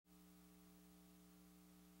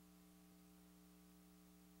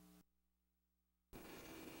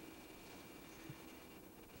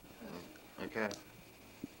Okay. Well,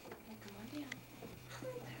 come on down.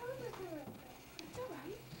 That's all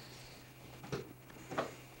right.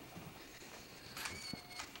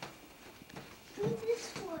 Who's this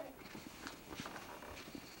for?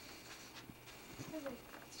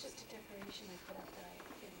 It's just a decoration I put up that I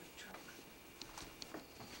in my trunk.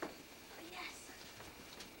 Oh, yes.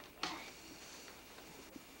 Yes.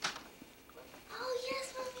 Oh, yes,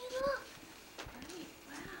 Mommy, look. Right,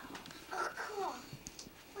 wow. Oh, cool.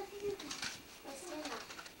 What did you get? A Santa.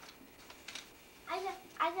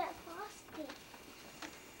 I got frosting.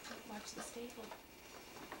 Watch the staple.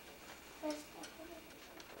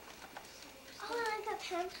 Oh, and I got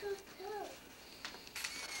pencils too.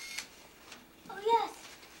 Oh, yes.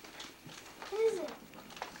 What is it?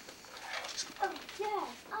 Oh, yeah.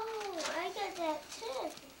 Oh, I got that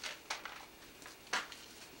too.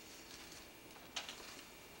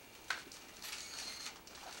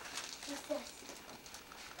 What's this?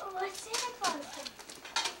 Oh, a Santa Claus thing.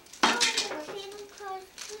 Oh, I got Santa Claus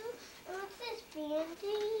too. And what's this?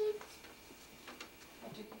 Band-Aids.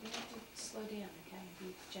 Patrick, you have to slow down, okay, and be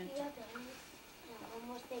gentle. Yeah, Band-Aids. One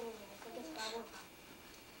more thing in there. I think it's bubble gum.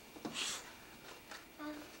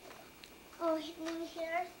 Oh, new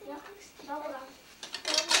hair things? Yep. Bubble gum.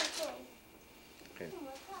 One more thing. Okay. Oh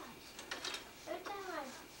my gosh. Every time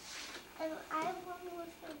and I have one more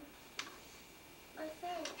thing. My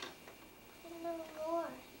thing. And no more.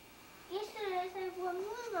 Yes, there is. I have one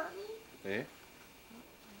more, Mommy. Yeah?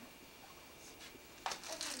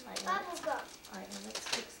 Bubble gum. Alright, now let's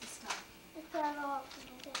fix the stocking. I got all.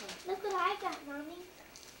 Look what I got, Mommy.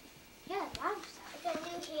 Yeah, that's I got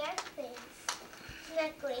new hair things. Isn't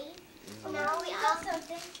that great? Mm-hmm. Now we got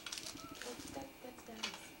something. That's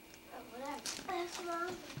Daddy's. Oh, whatever. That's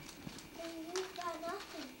Mommy. And you got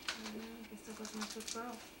nothing. I guess that wasn't a good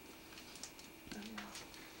girl. Oh, no.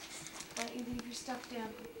 Why don't you leave your stuff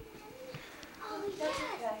down? Oh, That's yes.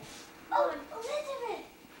 okay. Oh, Elizabeth.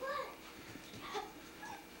 What?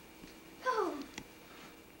 Oh,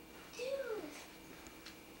 dude.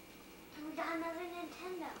 And we got another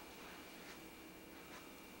Nintendo.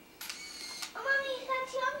 Oh, Mommy, you got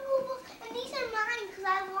Triangle book, and these are mine because I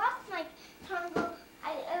lost my Triangle. I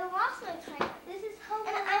lost my Triangle. This is Home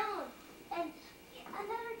Alone. And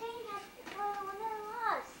another game has one that I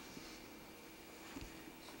lost.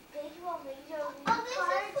 Baseball major. Oh, this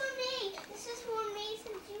is for me. This is for me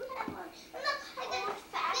since you had one. And look, I got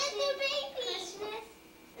Fashion Baby. Christmas.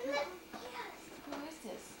 And look, yes. Who is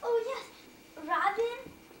this? Oh, yes. Robin.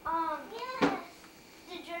 Yes.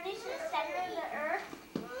 The Journey to the Center of the Earth.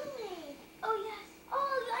 Mommy. Oh, yes.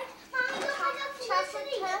 Oh, like, Mommy, look, I got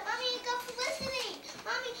Felicity. Mommy, I got Felicity.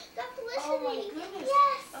 Mommy, got Felicity. Oh my goodness.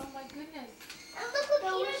 Yes. Oh my goodness. And look what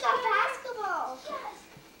Peter got basketball. Yes.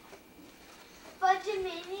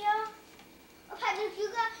 Budgemania. Oh, Patrick, you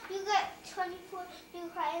got 24 new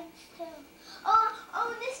crayons too.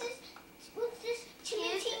 Oh, this is what's this? Chitty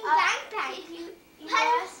Chitty Bang Bang.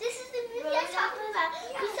 Patrick, this is the movie I was talking about.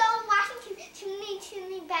 Yes. We saw in Washington. Chitty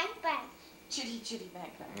Chitty Bang Bang. Chitty Chitty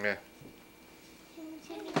Bang Bang. Yeah. Chitty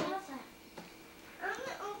Chitty Bang Bang. I'm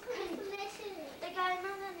gonna open Felicity. They got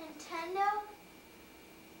another Nintendo.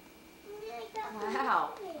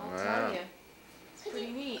 Wow. I'll tell you. It's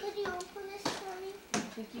pretty neat. Could you open this for me? I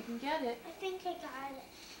think you can get it. I think I got it.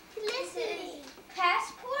 Felicity.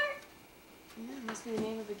 Passport? Yeah, it must be the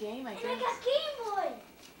name of the game, I guess. And I got Game Boy.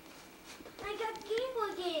 I got Game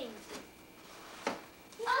Boy games.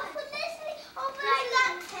 Yeah. Oh, Felicity. Oh, but I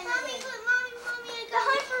got Mommy, I got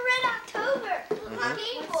Hunt for Red October.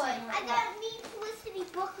 Game Boy. I got Meet Felicity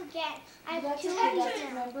book again. I have two That's,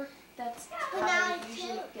 remember, that's But now how I they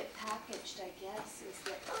usually do. get packaged, I guess. Is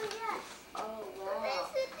that, Oh, yes. oh, wow. We have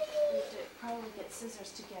Felicity. to probably get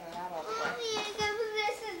scissors to get her out all the way. Mommy, I got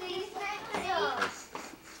Felicity.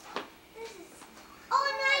 This is. Oh,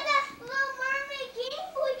 and I got Little Mermaid Game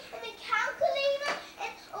Boy and a calculator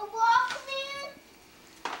and a Walkman.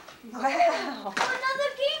 Wow. Oh,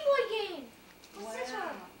 another Game Boy game. What's this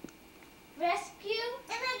Wow. one? Rescue.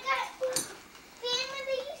 And I got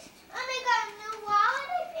Families. And I got a new wallet,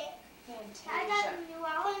 I think. I got Fantasia. a new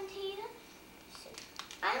wallet. Fantasia.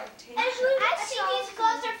 Fantasia. Actually, these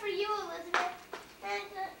clothes are for you, Elizabeth. And I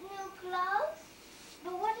got new clothes.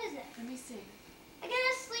 But what is it? Let me see. I got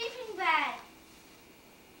a sleeping bag.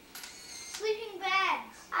 Sleeping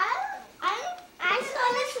bags. I saw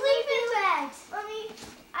the sleeping bags.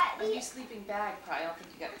 A new sleeping bag, probably. I don't think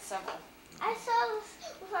you got several. I saw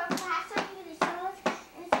this from last time you saw this,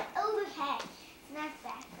 and it's overhead. It's not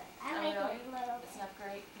that good. I like really? it a little It's bit. not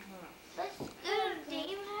great. Let's go to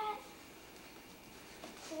Dave hat.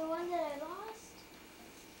 The one that I lost.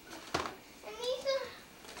 And these are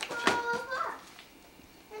for all of us.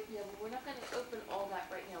 Yeah, but we're not going to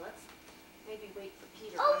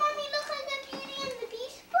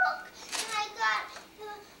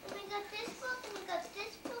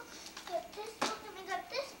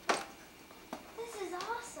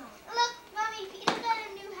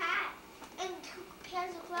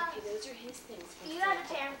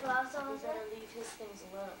things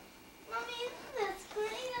alone. Mommy, isn't this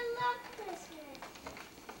great? I love Christmas.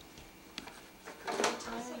 Every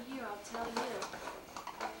time of year, I'll tell you.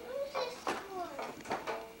 Who's this one?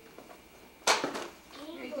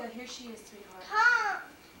 Here you go. Here she is, sweetheart. Tom!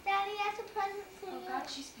 Daddy, that's a present for you. Oh, God,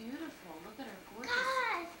 she's beautiful. Look at her gorgeous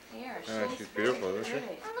God! hair. Yeah, she's beautiful, isn't she? And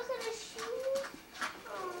look at her shoes.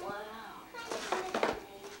 Oh, Wow.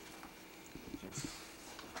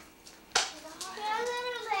 Can I let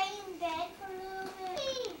her lay in bed for a little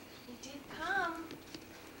bit? He did come.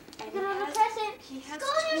 And Look at the present. he has Go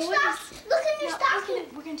in your toys. stocking. Look in your No, stocking.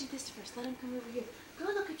 we're gonna do this first. Let him come over here. Go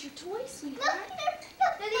look at your toys, Look, sweetheart. Peter.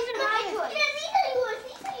 Look, these are my toys. Peter, these are yours.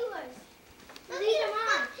 These are yours. Look, these are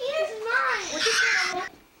mine. Peter, this is mine. We're just gonna look.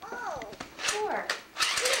 Oh. Sure.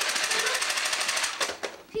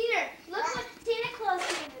 Peter, look what Santa Claus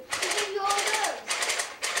gave you. He gave you all those.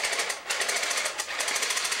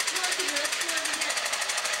 Come on, Peter. Let's go over there.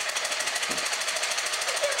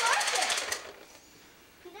 Peter, work it.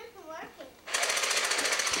 Peter's working.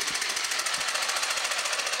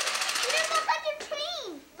 Peter, look at your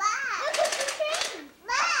train. Look at your train.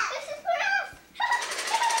 This is for us.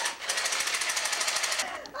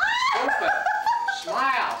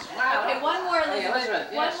 Smile, smile. Okay, one more, Hey, Elizabeth.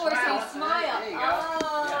 yeah, One more, smile. say smile. There you go.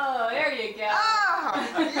 Oh, there you go.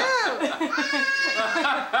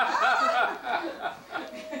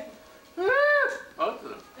 Both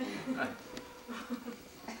of them.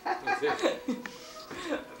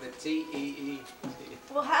 The T-E-E.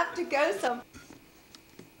 We'll have to go some.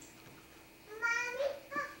 Mommy,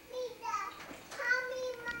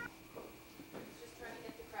 Just trying to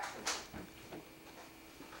get the crackers.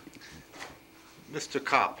 Mr.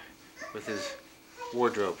 Cop with his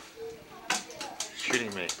wardrobe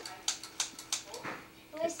shooting me.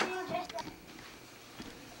 Listen, just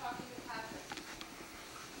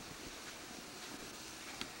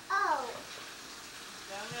oh.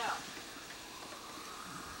 Don't know.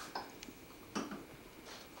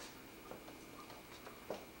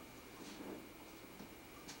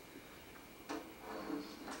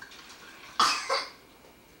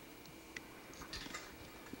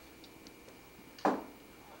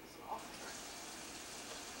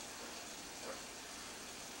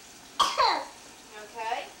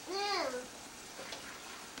 Okay.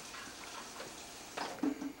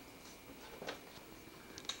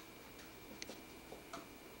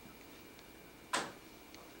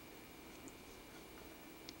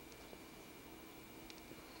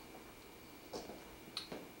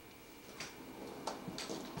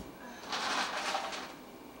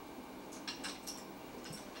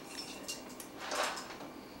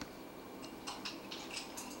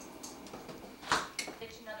 Get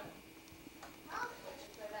you another one.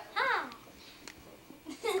 Throw that one. Hi.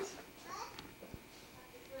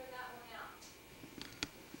 Throw that one out.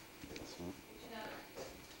 Get you another one.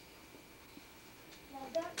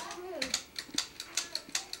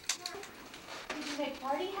 Did you make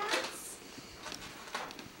party hats?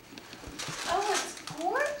 Oh, it's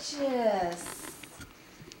gorgeous.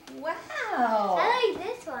 Wow. I like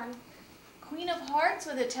this one. Queen of Hearts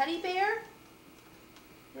with a teddy bear?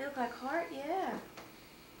 They look like heart, yeah.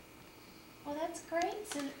 Well, that's great.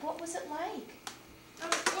 So what was it like? It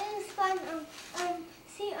was fun.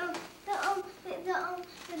 See, the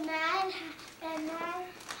Mad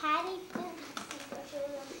Hattie.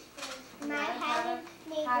 Mad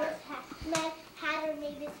Hatter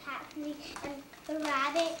made this hat for me, and the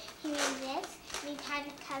rabbit, he made this. And he had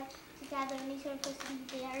it cut together, and he's gonna put some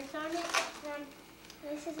bears on it. And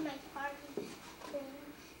this is my party thing.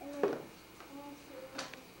 And then,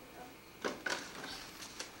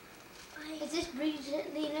 is this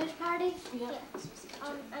Bridgetina's party? Yeah.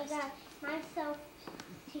 I got myself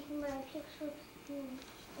taking my picture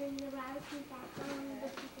and the rabbit in the background and the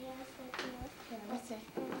bears like this. Here, let me see.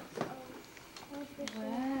 And this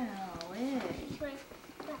Wow, is right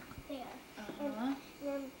back there. Uh-huh. And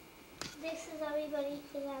then this is everybody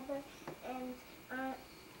together, and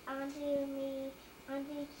Auntie and me,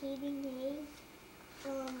 Auntie Katie made,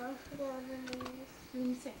 and most of the other names. Let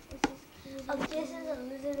me see. This is Katie. Oh, this is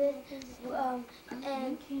Elizabeth,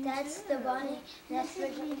 and that's the bunny. That's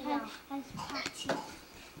Virginia. That's Patty.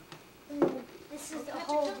 This is the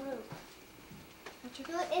whole group.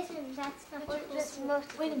 No, it isn't. That's the whole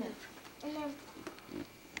group. Wait a minute. And then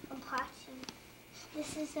I'm Patty.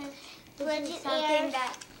 This is something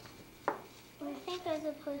that I think I'm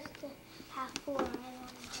supposed to have 4. I don't know.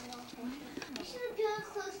 You should have been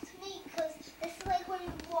close to me, because this is like when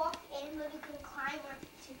you walk in, but you can climb on it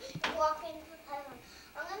too. You walk in, you can climb on it.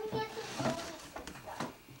 I'm going to get some ponies and stuff.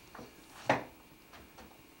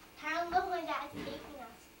 Carol, look, my dad's taking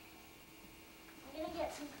us. I'm going to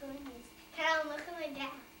get some ponies. Carol, look at my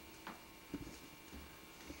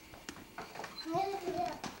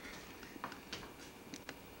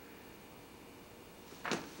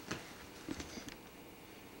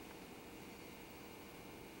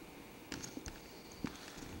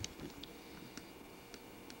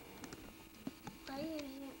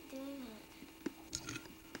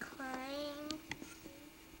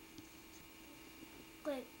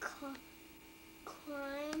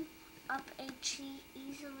up a tree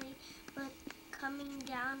easily, but coming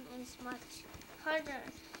down is much harder.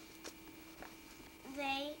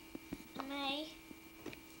 They may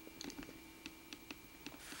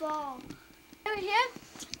fall. Over here,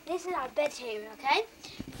 this is our bed chamber, okay?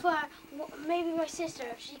 For maybe my sister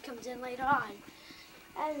if she comes in later on.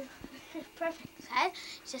 And it's perfect, okay?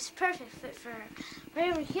 It's just perfect fit for her.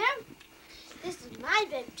 Right over here, this is my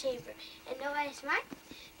bed chamber. And know why it's mine?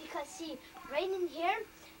 Because see, right in here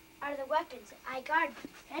are the weapons I guard.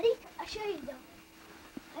 Ready? I'll show you though.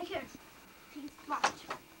 Right here. See, watch.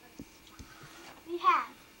 We have,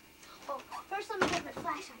 oh, first let me get my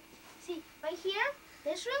flashlight. See, right here,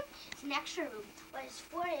 this room is an extra room. What it's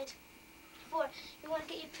for is for you want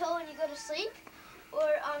to get your pillow when you go to sleep,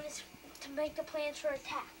 or it's to make the plans for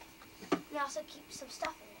attack. You also keep some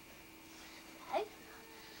stuff in it. Okay?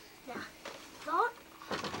 Now, go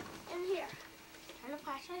in here. Turn the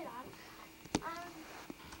flashlight on.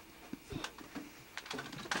 See.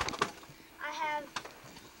 I have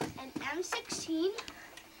an M16,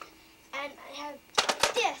 and I have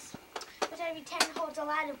this, which I pretend holds a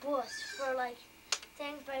lot of bullets for like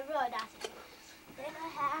things, but I really doesn't. Then I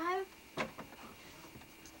have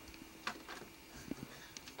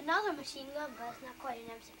another machine gun, but it's not quite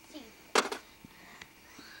an M16.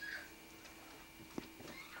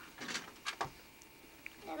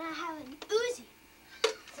 Then I have an Uzi.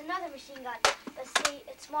 It's another machine gun, but see,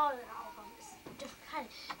 it's smaller than all of them. It's different kind.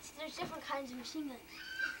 See, there's different kinds of machine guns.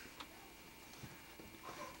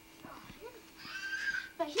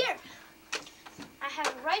 But here, I have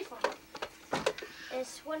a rifle.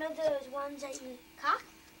 It's one of those ones that you cock.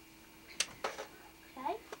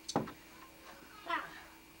 Okay. Now,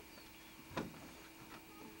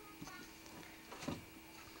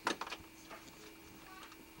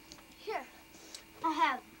 here, I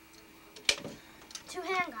have 2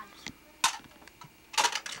 handguns.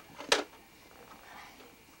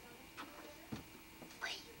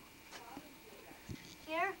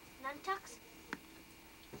 Here, nunchucks.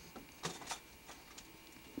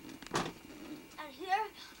 And here,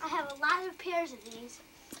 I have a lot of pairs of these,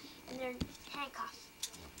 and they're handcuffs.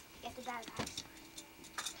 Get the bad guys.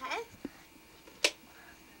 Okay?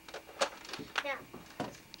 Now,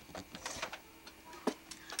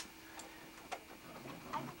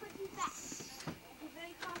 I can put these back. Be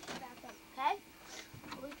very cautious about them, okay?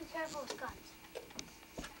 Always be careful with guns.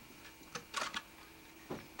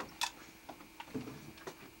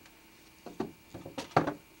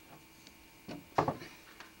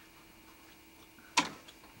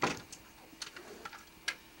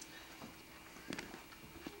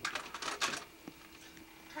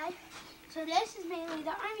 Okay? So this is mainly the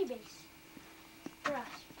army base for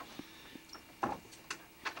us.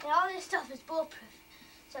 And all this stuff is bulletproof,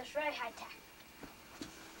 so it's very high tech.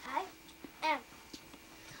 Okay? And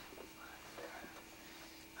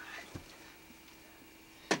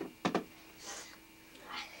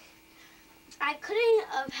I couldn't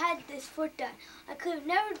have had this fort done. I could have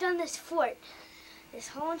never done this fort, this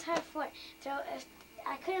whole entire fort. So if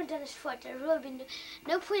I couldn't have done this fort, there would really be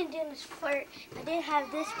no point in doing this fort if I didn't have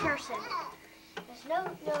this person. There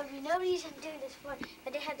would be no reason doing this fort if I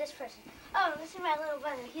didn't have this person. Oh, this is my little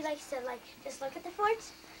brother. He likes to just look at the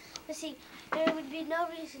forts. But see, there would be no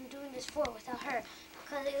reason doing this fort without her,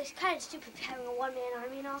 because it was kind of stupid having a one-man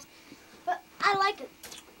army and all. But I like it.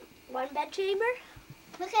 One bed chamber.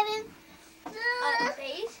 Look at him. A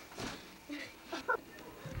base.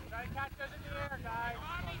 Try to catch those in the air, guys.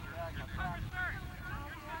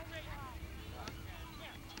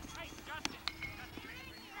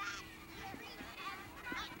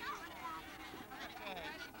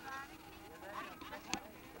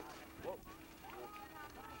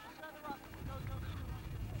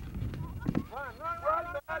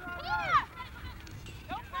 Run, man!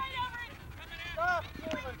 Don't fight over it! Stop,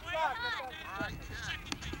 Steven, stop!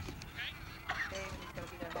 David is going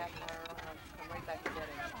to be there half an hour. I'll come right back to get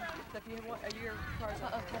him. So if you want, your car's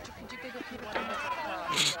up there. Patrick, could you go get people to the car?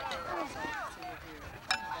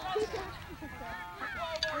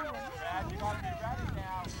 Dad, you gotta be ready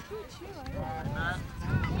now.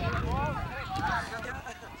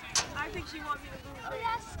 I think she wants me to move there.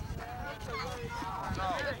 Yes.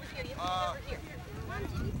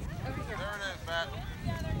 There it is, Matt.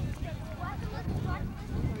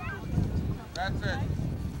 That's it.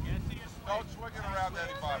 Don't swing it around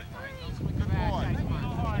anybody. Good boy.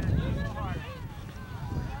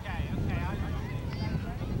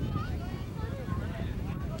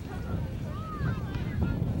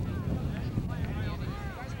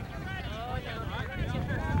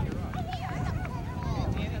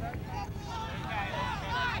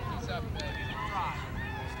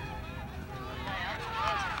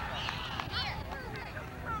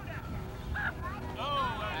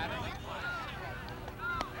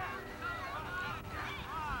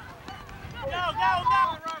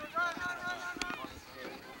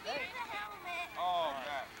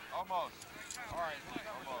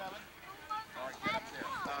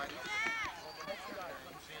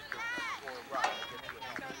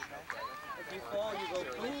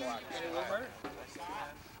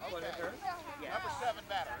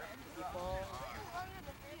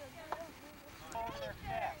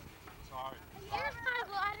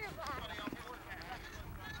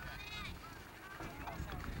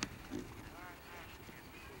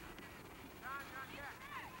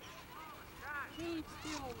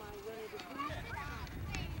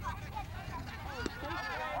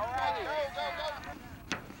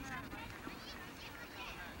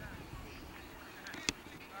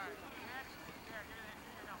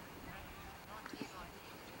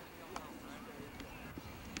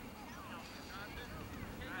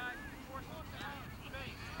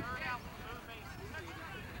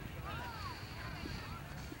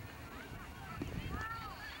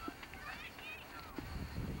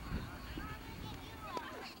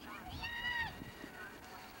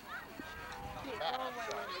 away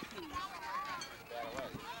one of the keys.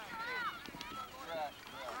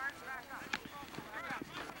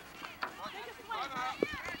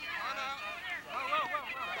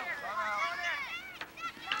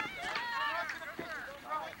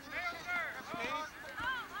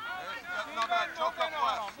 Choke up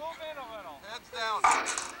left. Move in a little. Heads down.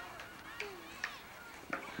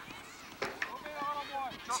 Move in a little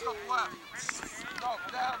more. Choke up left. No,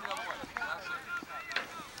 down the other way. That's it.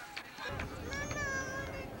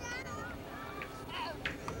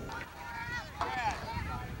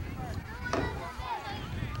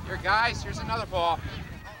 Here, guys, here's another ball.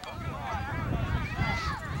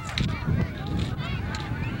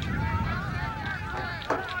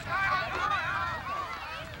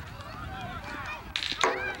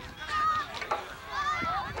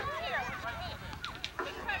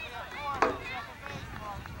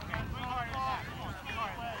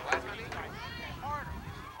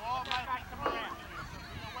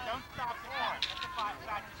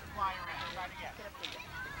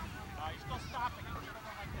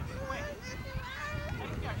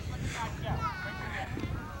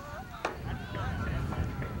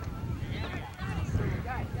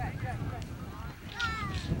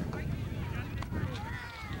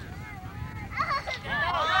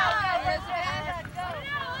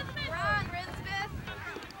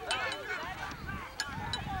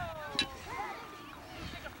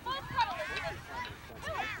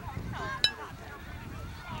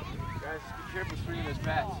 Guys, be careful swinging those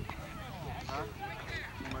bats. Huh?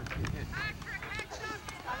 You might get hit.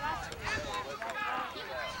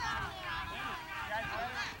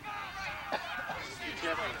 Be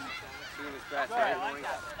careful swinging those bats. Right?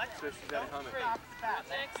 Especially if you got a helmet.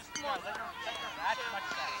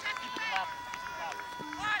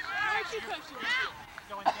 Where'd you coach you?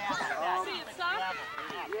 Going down. See it suck?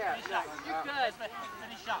 Yeah, You're good.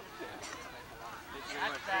 Finish up.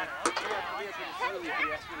 That's better. Okay. He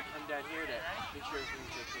asked me to come down here to make sure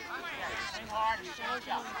everything's okay. Swing hard and finish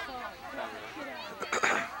up. I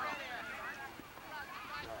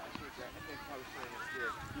think probably swinging up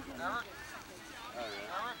here. Eric? Oh,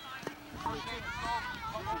 yeah. Eric?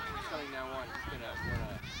 He's coming now on. He's gonna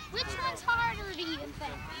wanna. Which one's harder do you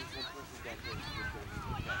think? He's one person down here.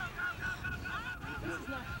 This is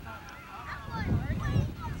not fun.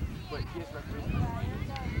 But he has referees.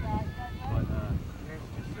 But here's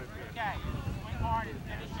just so good. Okay, swing hard and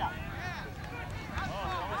finish up. Oh,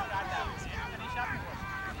 almost got that. Finish up.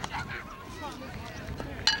 Finish up.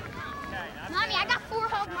 Okay, that's Mommy, I got 4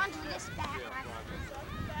 home runs for this bat.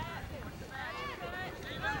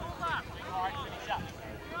 swing hard and finish up.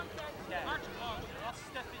 Okay. Don't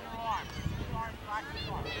stiff in your arm. Your arm, relax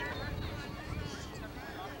your arm.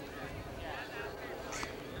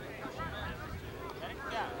 Let it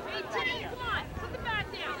go. Let it go. Come on, put the bat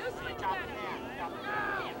down. Who's put the Chop bat it down? down. Chop it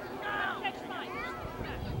down. Catch mine.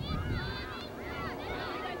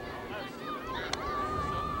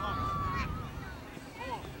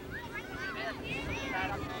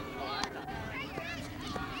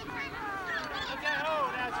 Okay, oh,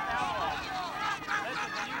 that's foul ball. Listen,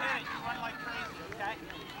 when you hit it, you run like crazy, okay?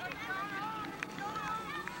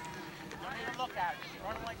 Don't even look at it. Just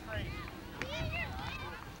run like crazy.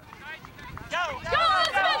 Go! Go! Go,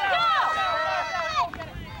 Elizabeth, go!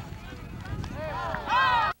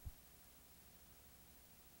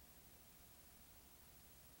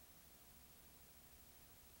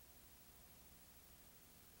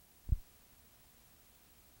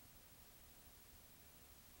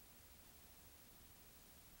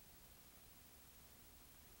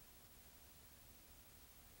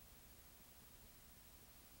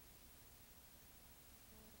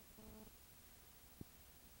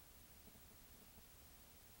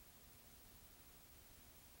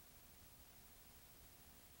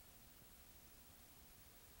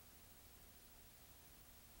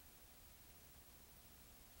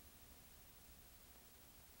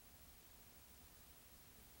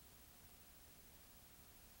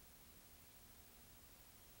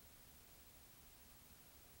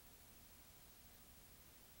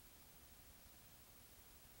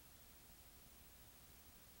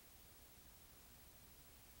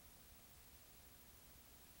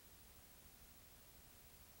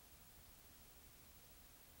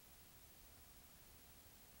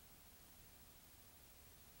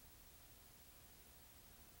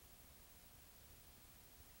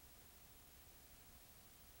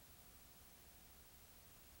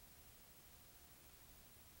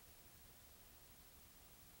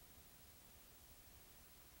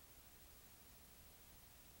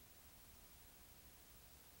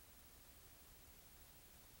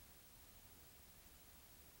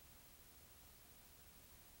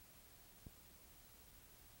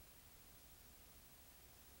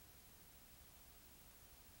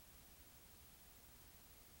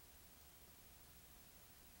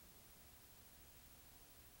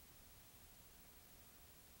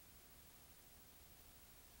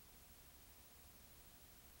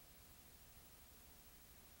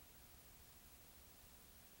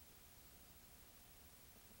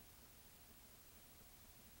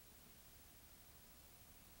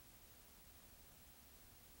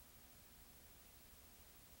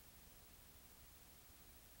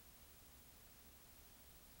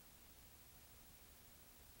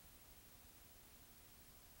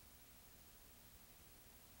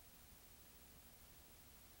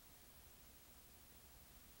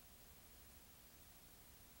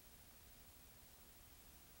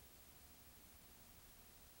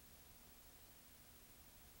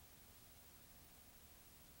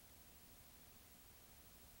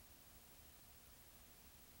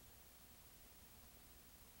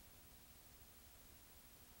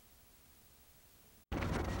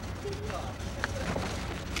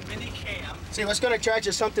 See, if I was gonna charge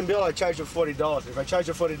you something, Bill, I'd charge you $40. If I charge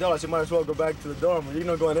you $40, you might as well go back to the dorm. You're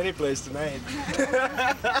not going any place tonight.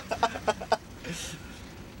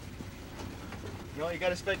 No, you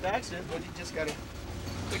gotta expect accidents, but you just gotta.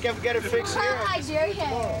 We can get it fixed here. I dare you.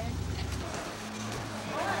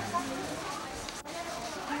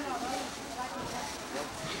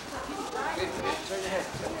 Turn your head.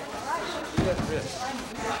 You got the wrist.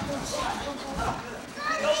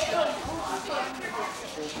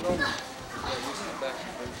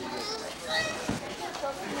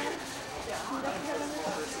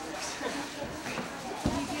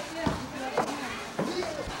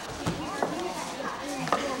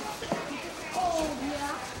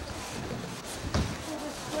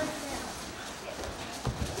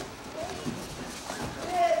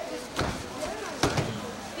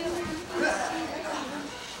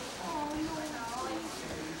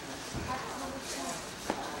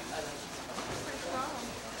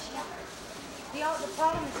 The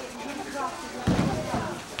problem is getting him across the road.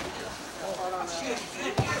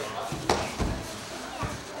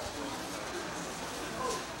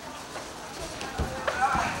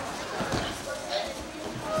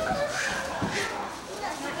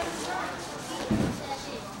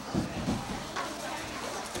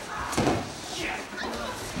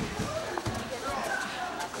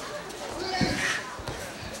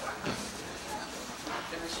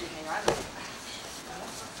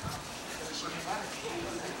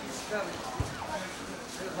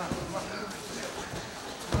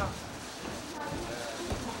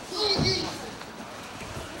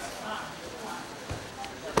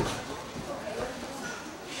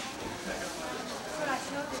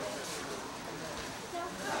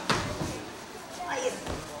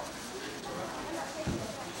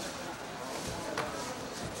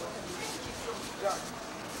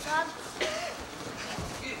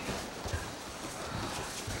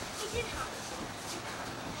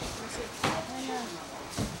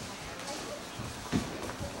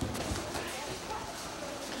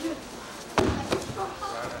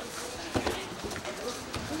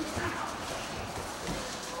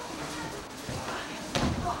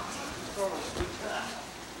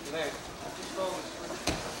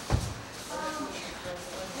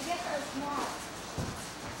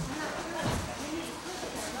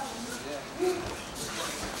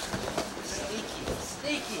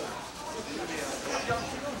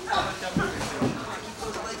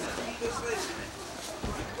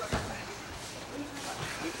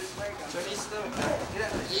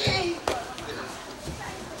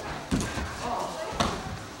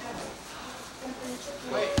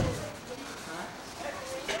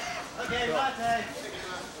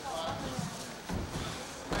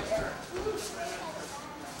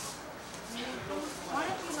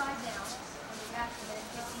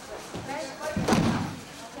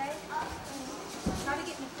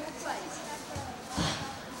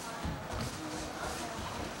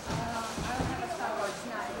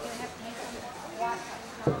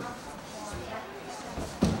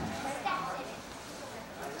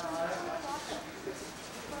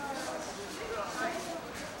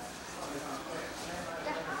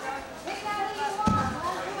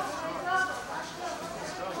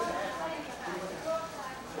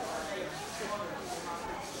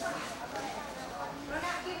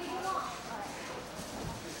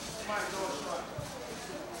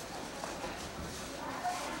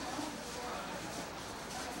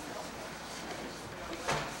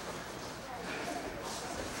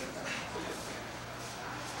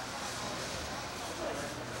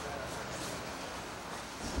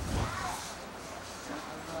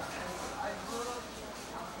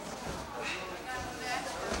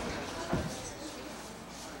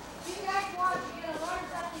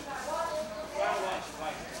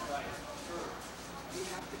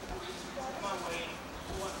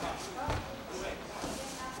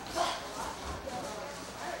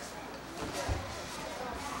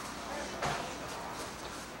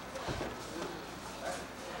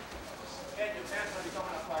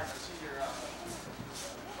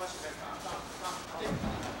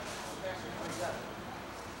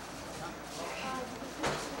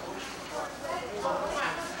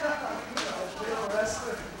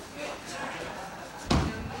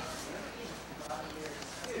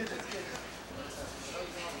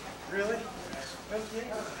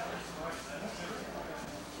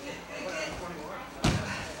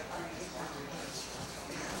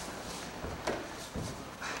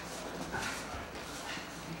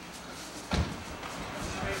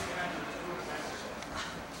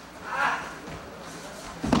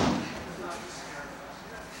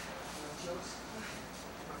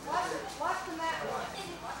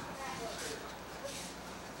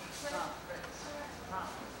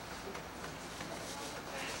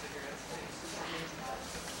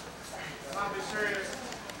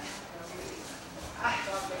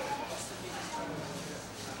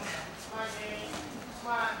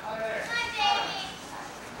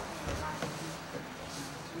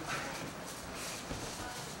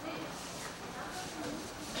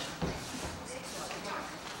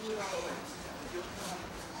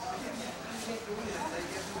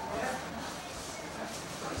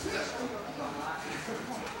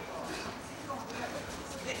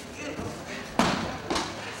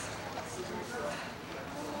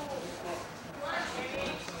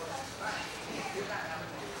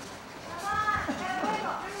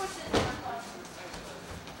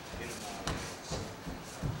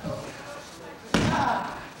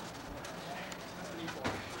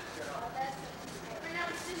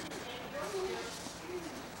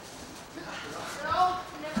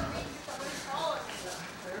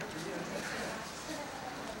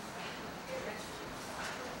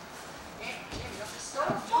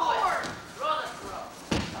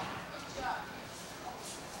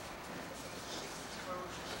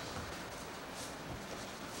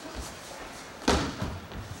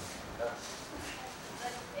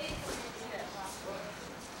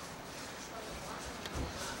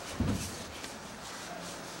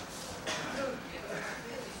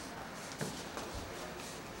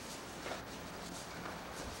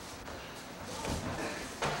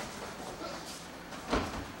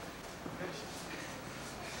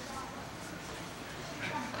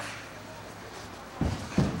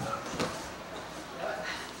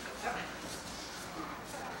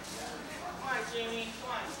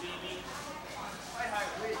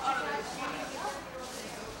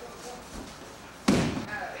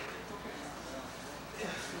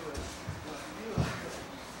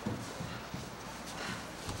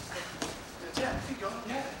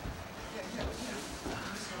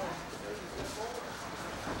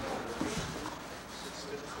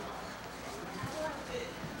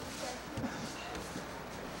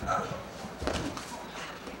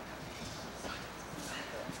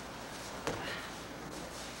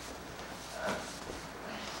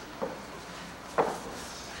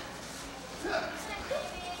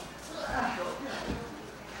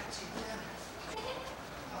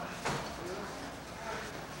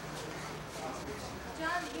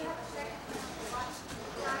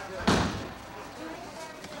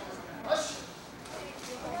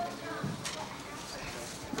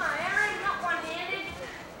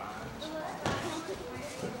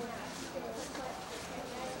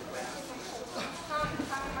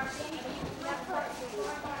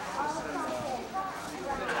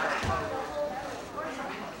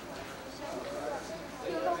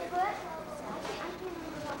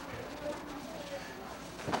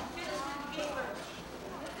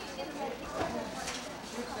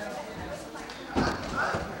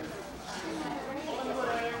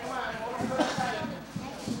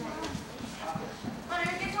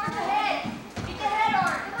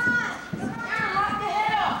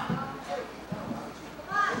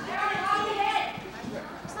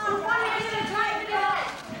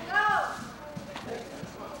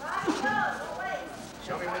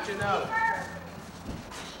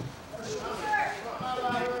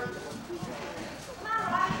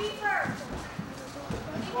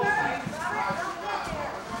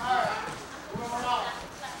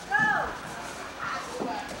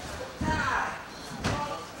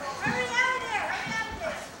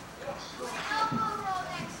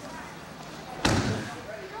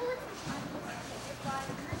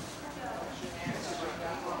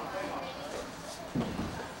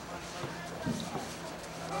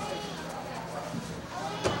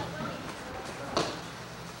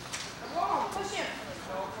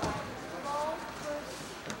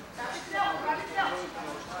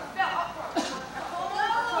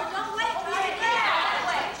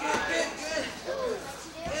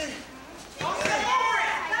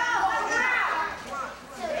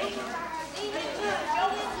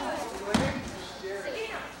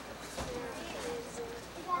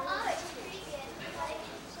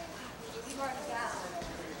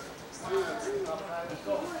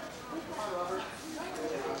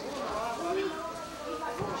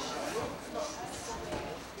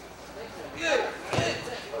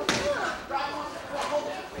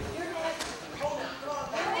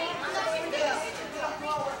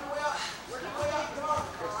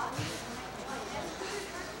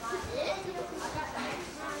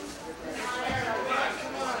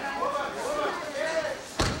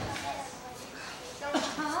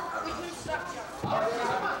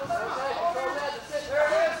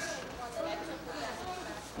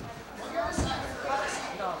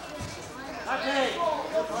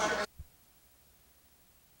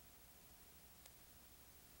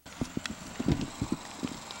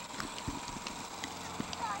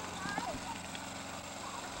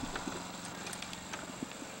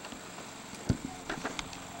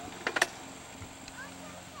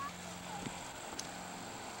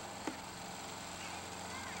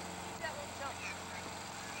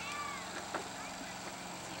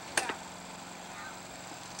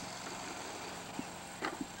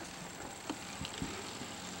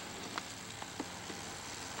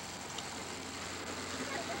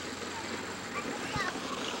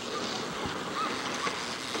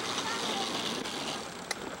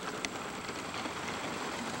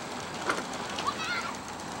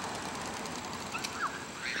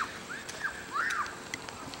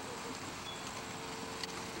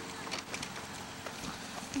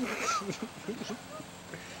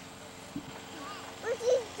 What's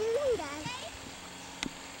he doing, Dad?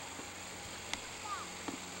 I didn't have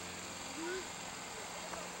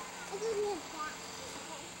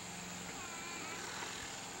that.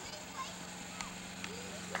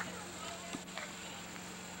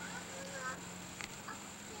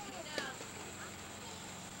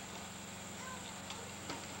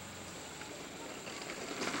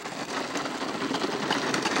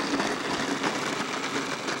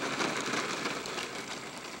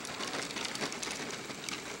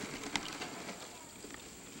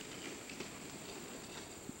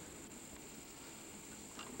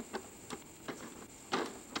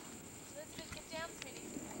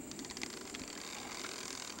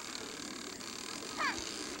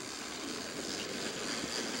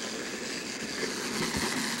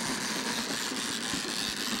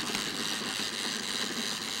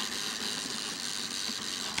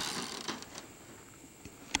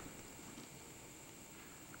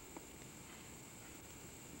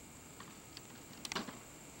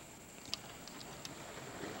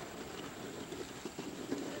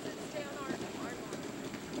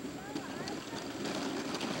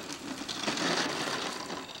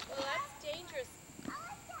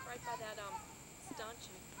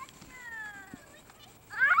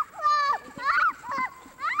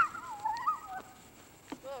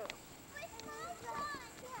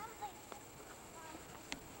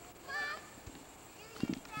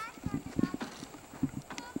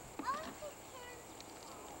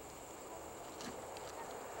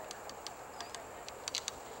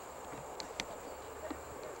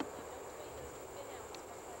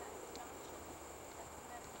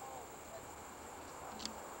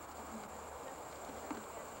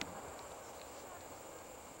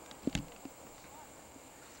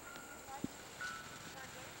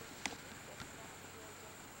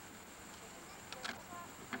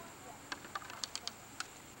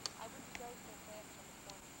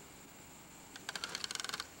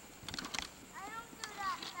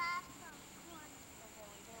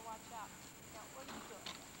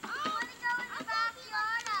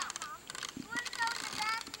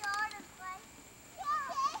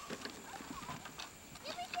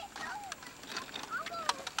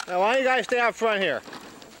 Now, why don't you guys stay out front here?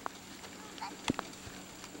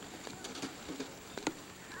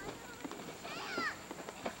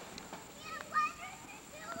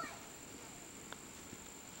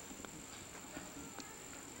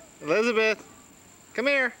 Elizabeth, come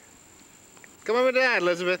here. Come over to Dad,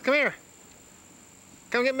 Elizabeth. Come here.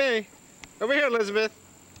 Come get me. Over here, Elizabeth.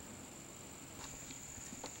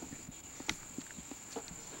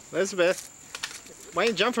 Elizabeth, why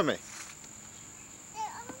don't you jump for me?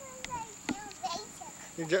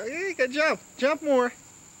 Yeah, good jump. Jump more.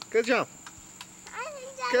 Good jump.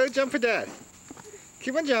 Go jump for Dad.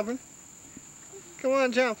 Keep on jumping. Come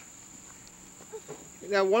on, jump.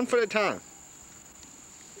 Now 1 foot at a time.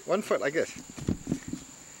 1 foot like this.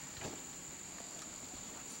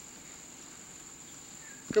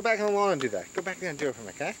 Go back on the lawn and do that. Go back there and do it for me,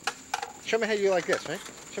 okay? Show me how you do like this, right?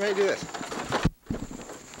 Show me how you do this.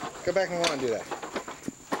 Go back on the lawn and do that.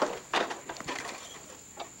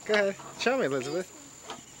 Go ahead. Show me, Elizabeth.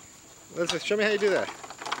 Elizabeth, show me how you do that.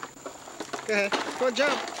 Go ahead. Go on,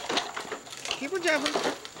 jump. Keep on jumping.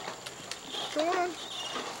 Go on.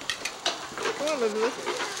 Come on, Elizabeth.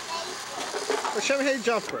 Well, show me how you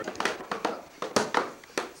jump for it.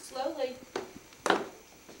 Slowly.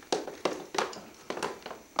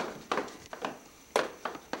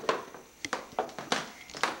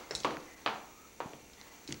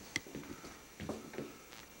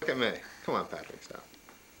 Look at me. Come on, Patrick, stop.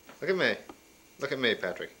 Look at me. Look at me,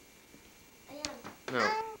 Patrick. No.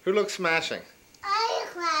 Who looks smashing? I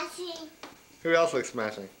look smashing. Who else looks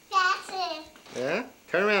smashing? That's it. Yeah?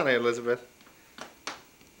 Turn around there, Elizabeth.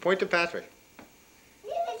 Point to Patrick.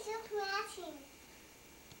 You look smashing.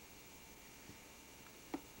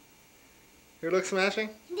 Who looks smashing?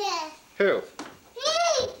 Yes. Who?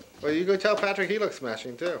 He. Well, you go tell Patrick he looks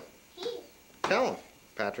smashing too. He. Tell him.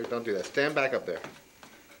 Patrick, don't do that. Stand back up there.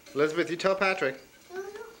 Elizabeth, you tell Patrick. You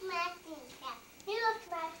look smashing. Yeah. He looks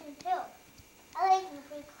smashing too. I like the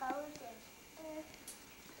free clothes.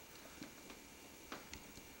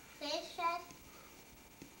 Face dress.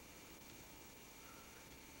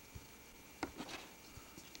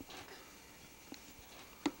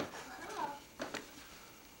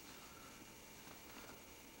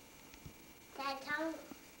 That tongue.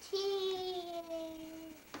 Cheese.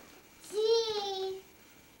 Cheese.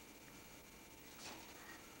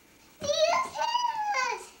 Cheese.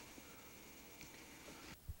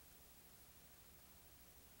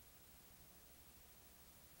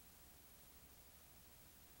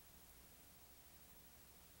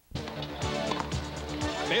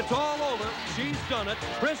 It's all over. She's done it.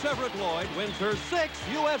 Chris Everett Lloyd wins her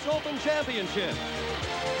 6th U.S. Open championship.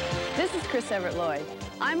 This is Chris Everett Lloyd.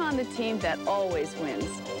 I'm on the team that always wins.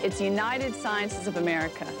 It's United Sciences of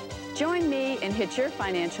America. Join me and hit your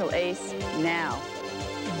financial ace now.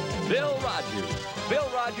 Bill Rogers. Bill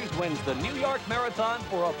Rogers wins the New York Marathon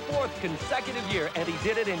for a 4th consecutive year, and he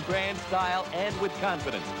did it in grand style and with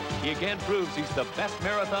confidence. He again proves he's the best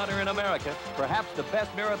marathoner in America, perhaps the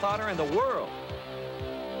best marathoner in the world.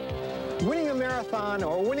 Winning a marathon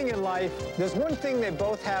or winning in life, there's one thing they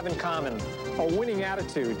both have in common, a winning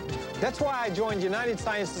attitude. That's why I joined United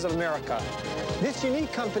Sciences of America. This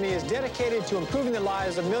unique company is dedicated to improving the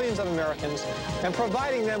lives of millions of Americans and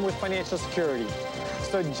providing them with financial security.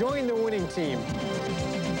 So join the winning team.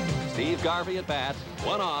 Steve Garvey at bat,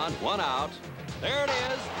 1 on, 1 out. There it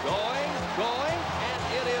is, going, and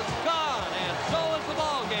it is gone, and so is the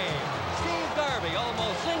ball game. Steve Garvey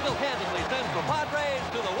almost single-handedly sends the Padres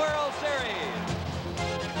to the World Series.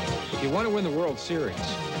 If you want to win the World Series,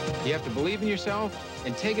 you have to believe in yourself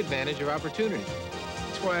and take advantage of opportunity.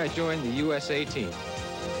 That's why I joined the USA team.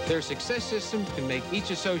 Their success system can make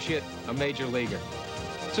each associate a major leaguer.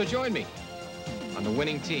 So join me on the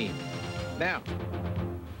winning team now.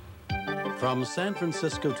 From San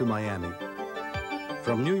Francisco to Miami,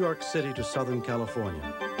 from New York City to Southern California,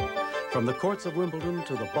 from the courts of Wimbledon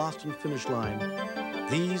to the Boston finish line,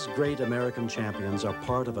 these great American champions are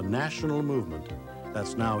part of a national movement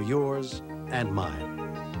that's now yours and mine.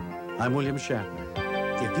 I'm William Shatner.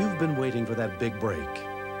 If you've been waiting for that big break,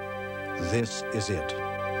 this is it.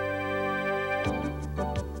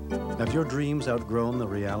 Have your dreams outgrown the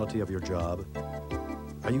reality of your job?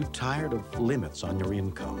 Are you tired of limits on your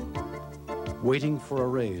income? Waiting for a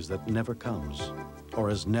raise that never comes or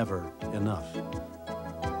is never enough?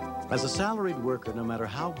 As a salaried worker, no matter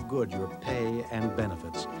how good your pay and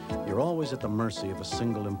benefits, you're always at the mercy of a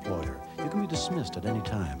single employer. You can be dismissed at any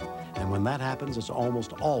time. And when that happens, it's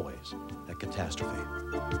almost always a catastrophe.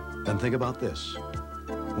 Then think about this.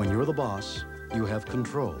 When you're the boss, you have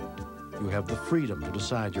control. You have the freedom to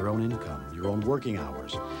decide your own income, your own working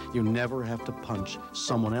hours. You never have to punch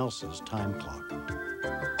someone else's time clock.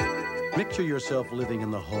 Picture yourself living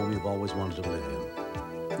in the home you've always wanted to live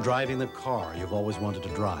in, driving the car you've always wanted to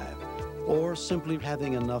drive, or simply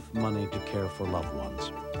having enough money to care for loved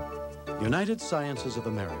ones. United Sciences of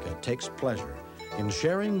America takes pleasure in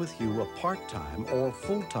sharing with you a part-time or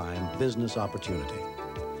full-time business opportunity.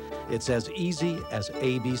 It's as easy as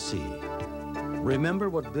ABC. Remember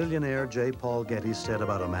what billionaire J. Paul Getty said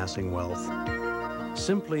about amassing wealth?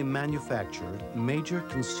 Simply manufacture major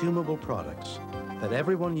consumable products that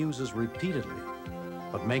everyone uses repeatedly,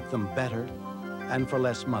 but make them better and for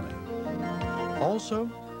less money. Also,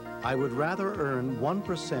 I would rather earn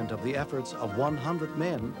 1% of the efforts of 100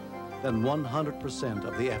 men than 100%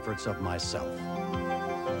 of the efforts of myself.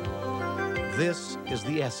 This is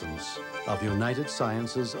the essence of United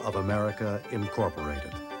Sciences of America,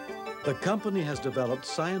 Incorporated. The company has developed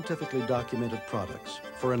scientifically documented products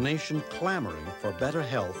for a nation clamoring for better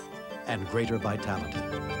health and greater vitality.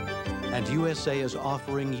 And USA is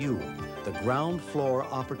offering you the ground floor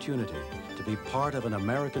opportunity to be part of an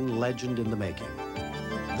American legend in the making.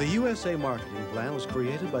 The USA Marketing Plan was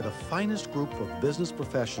created by the finest group of business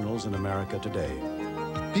professionals in America today.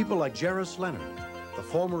 People like Jairus Leonard, the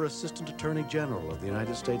former Assistant Attorney General of the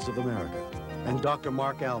United States of America, and Dr.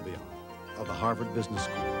 Mark Albion of the Harvard Business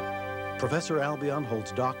School. Professor Albion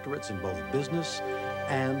holds doctorates in both business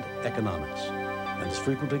and economics, and is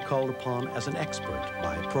frequently called upon as an expert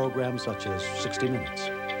by programs such as 60 Minutes.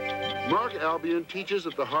 Mark Albion teaches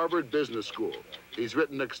at the Harvard Business School. He's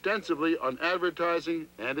written extensively on advertising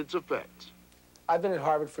and its effects. I've been at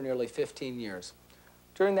Harvard for nearly 15 years.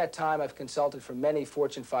 During that time, I've consulted for many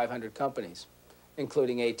Fortune 500 companies,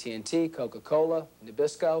 including AT&T, Coca-Cola,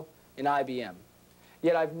 Nabisco, and IBM.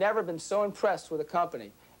 Yet I've never been so impressed with a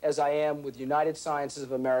company as I am with United Sciences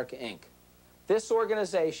of America, Inc. This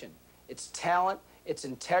organization, its talent, its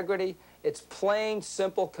integrity, its plain,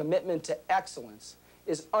 simple commitment to excellence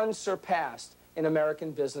is unsurpassed in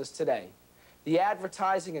American business today. The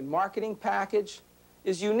advertising and marketing package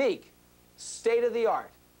is unique, state-of-the-art.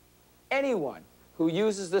 Anyone who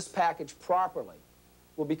uses this package properly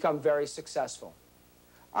will become very successful.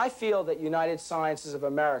 I feel that United Sciences of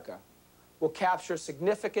America will capture a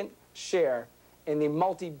significant share in the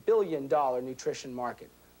multi-billion-dollar nutrition market.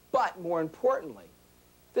 But more importantly,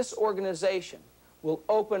 this organization will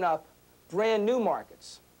open up brand new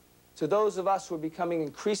markets to those of us who are becoming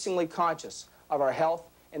increasingly conscious of our health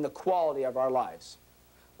and the quality of our lives.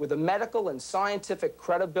 With the medical and scientific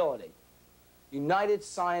credibility, United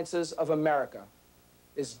Sciences of America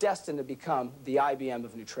is destined to become the IBM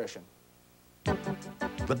of nutrition.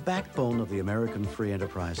 The backbone of the American free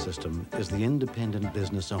enterprise system is the independent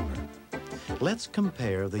business owner. Let's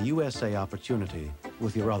compare the USA opportunity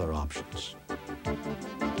with your other options.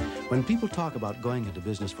 When people talk about going into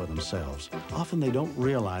business for themselves, often they don't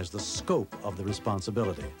realize the scope of the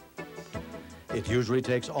responsibility. It usually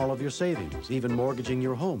takes all of your savings, even mortgaging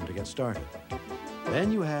your home to get started.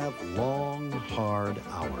 Then you have long, hard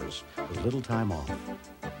hours with little time off.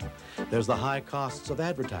 There's the high costs of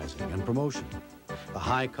advertising and promotion, the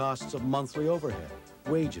high costs of monthly overhead,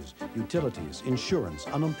 wages, utilities, insurance,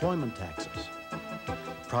 unemployment taxes,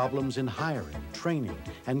 problems in hiring, training,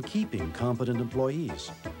 and keeping competent employees.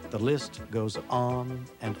 The list goes on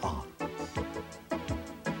and on.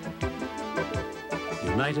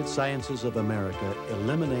 United Sciences of America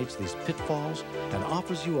eliminates these pitfalls and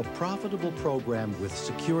offers you a profitable program with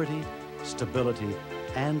security, stability,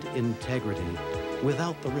 and integrity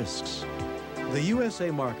without the risks. The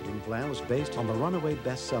USA Marketing Plan was based on the runaway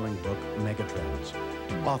best-selling book, Megatrends.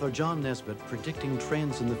 Author John Nesbitt, predicting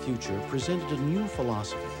trends in the future, presented a new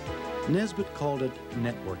philosophy. Nesbitt called it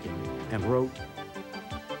networking and wrote,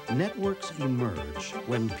 "Networks emerge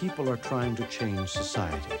when people are trying to change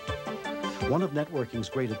society. One of networking's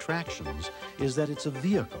great attractions is that it's a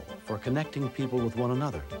vehicle for connecting people with one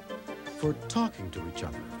another, for talking to each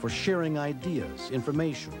other, for sharing ideas,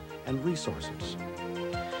 information, and resources.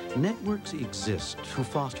 Networks exist to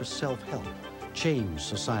foster self-help, change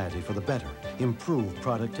society for the better, improve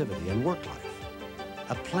productivity and work life.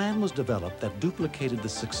 A plan was developed that duplicated the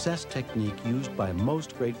success technique used by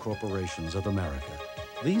most great corporations of America.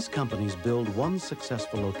 These companies build one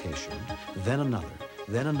successful location, then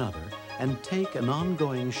another, and take an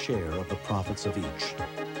ongoing share of the profits of each.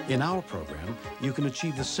 In our program, you can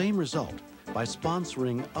achieve the same result by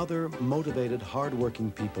sponsoring other motivated,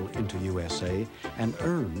 hard-working people into USA and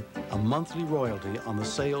earn a monthly royalty on the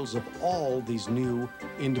sales of all these new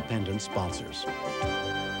independent sponsors.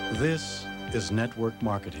 This is network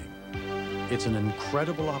marketing. It's an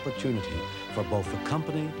incredible opportunity for both the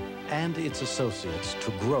company and its associates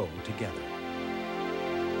to grow together.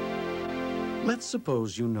 Let's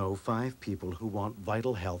suppose you know 5 people who want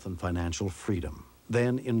vital health and financial freedom.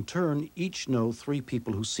 Then, in turn, each know 3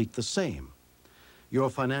 people who seek the same. Your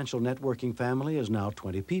financial networking family is now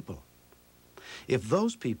 20 people. If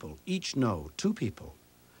those people each know 2 people,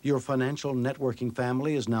 your financial networking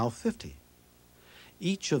family is now 50.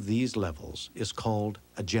 Each of these levels is called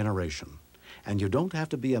a generation, and you don't have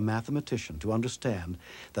to be a mathematician to understand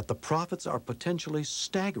that the profits are potentially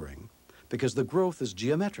staggering because the growth is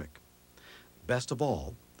geometric. Best of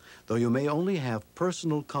all, though you may only have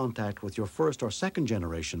personal contact with your first or second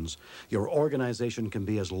generations, your organization can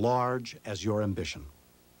be as large as your ambition.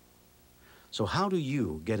 So how do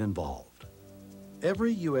you get involved?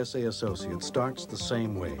 Every USA associate starts the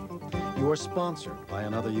same way. You are sponsored by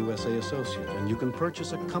another USA associate, and you can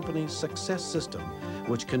purchase a company success system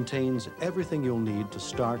which contains everything you'll need to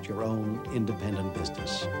start your own independent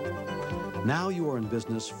business. Now you are in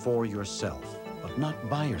business for yourself, but not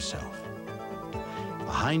by yourself.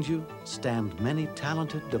 Behind you stand many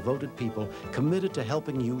talented, devoted people committed to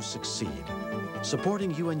helping you succeed.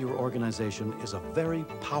 Supporting you and your organization is a very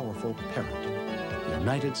powerful parent, the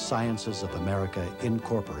United Sciences of America,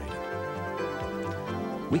 Incorporated.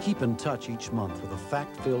 We keep in touch each month with a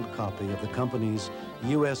fact-filled copy of the company's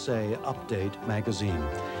USA Update magazine,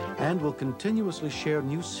 and will continuously share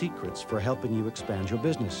new secrets for helping you expand your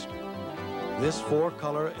business. This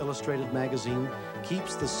 4-color illustrated magazine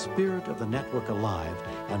keeps the spirit of the network alive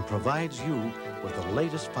and provides you with the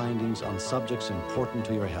latest findings on subjects important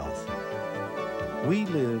to your health. We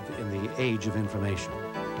live in the age of information.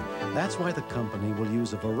 That's why the company will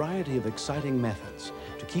use a variety of exciting methods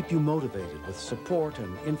to keep you motivated with support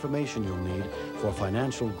and information you'll need for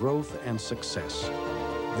financial growth and success.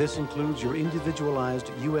 This includes your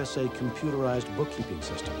individualized USA computerized bookkeeping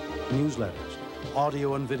system, newsletters,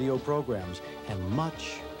 audio and video programs, and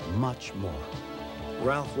much, much more.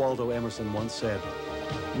 Ralph Waldo Emerson once said,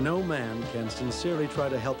 "No man can sincerely try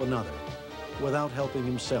to help another without helping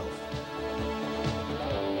himself."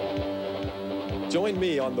 Join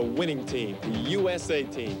me on the winning team, the USA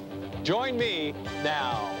team. Join me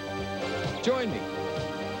now. Join me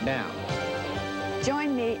now.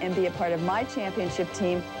 Join me and be a part of my championship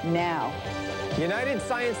team now. United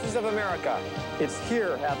Sciences of America. It's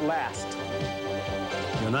here at last.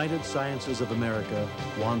 United Sciences of America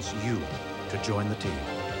wants you to join the team.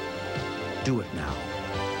 Do it now.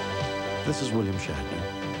 This is William Shatner.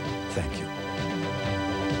 Thank you.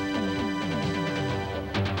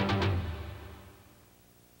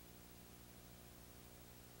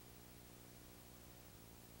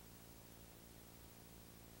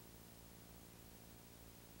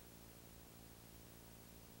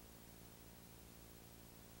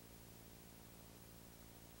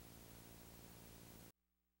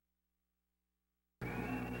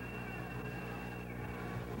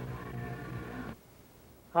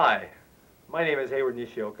 Hi, my name is Hayward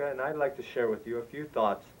Nishioka, and I'd like to share with you a few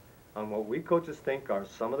thoughts on what we coaches think are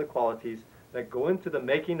some of the qualities that go into the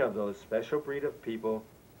making of those special breed of people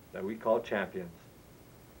that we call champions.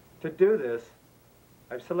 To do this,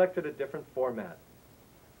 I've selected a different format,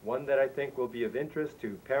 one that I think will be of interest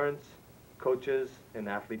to parents, coaches, and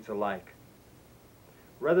athletes alike.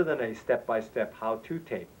 Rather than a step-by-step how-to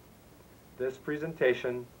tape, this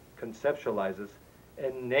presentation conceptualizes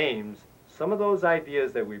and names some of those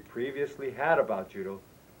ideas that we previously had about judo,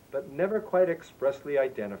 but never quite expressly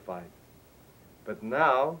identified. But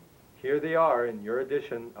now, here they are in your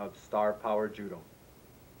edition of Star Power Judo.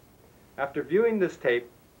 After viewing this tape,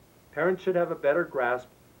 parents should have a better grasp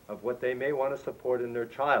of what they may want to support in their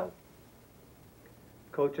child.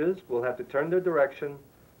 Coaches will have to turn their direction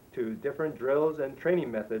to different drills and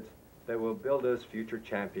training methods that will build us future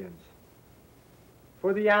champions.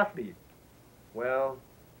 For the athlete, well,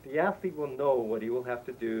 the athlete will know what he will have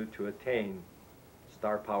to do to attain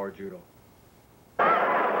Star Power Judo.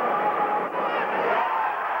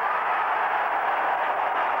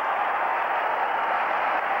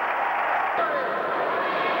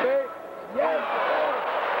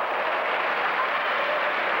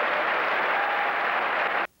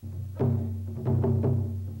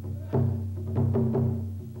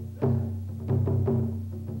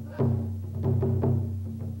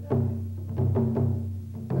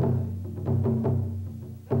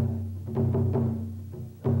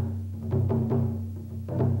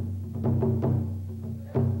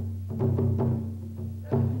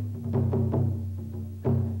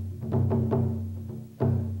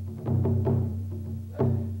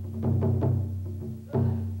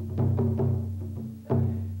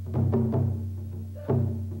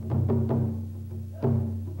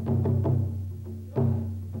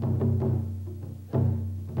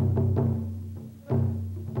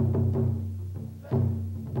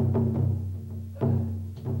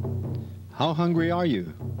 How hungry are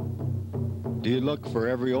you? Do you look for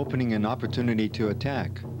every opening and opportunity to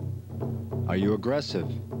attack? Are you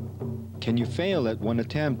aggressive? Can you fail at one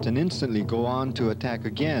attempt and instantly go on to attack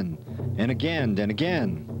again and again and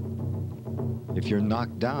again? If you're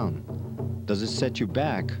knocked down, does it set you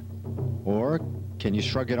back? Or can you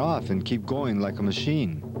shrug it off and keep going like a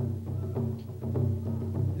machine?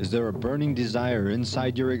 Is there a burning desire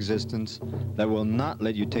inside your existence that will not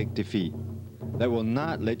let you take defeat, that will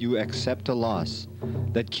not let you accept a loss,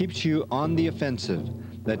 that keeps you on the offensive,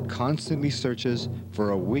 that constantly searches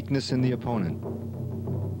for a weakness in the opponent?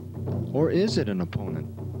 Or is it an opponent?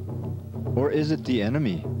 Or is it the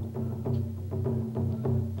enemy?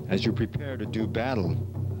 As you prepare to do battle,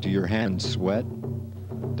 do your hands sweat?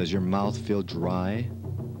 Does your mouth feel dry?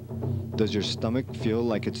 Does your stomach feel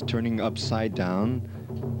like it's turning upside down?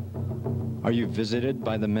 Are you visited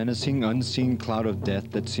by the menacing, unseen cloud of death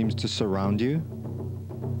that seems to surround you?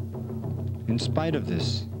 In spite of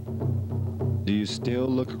this, do you still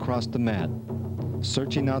look across the mat,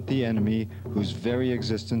 searching out the enemy whose very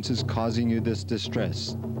existence is causing you this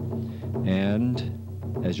distress? And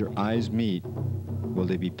as your eyes meet, will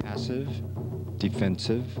they be passive,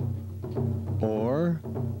 defensive, or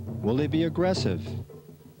will they be aggressive?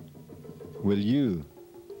 Will you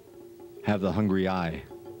have the hungry eye?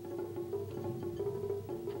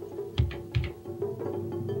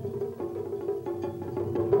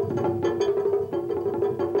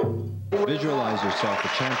 Visualize yourself a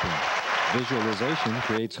champion. Visualization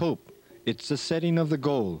creates hope. It's the setting of the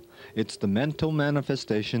goal. It's the mental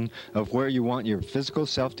manifestation of where you want your physical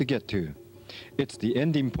self to get to. It's the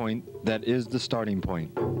ending point that is the starting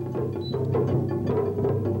point.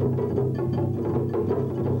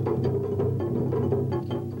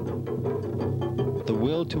 The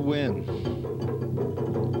will to win.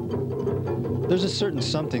 There's a certain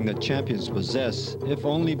something that champions possess, if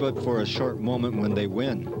only but for a short moment when they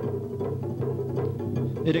win.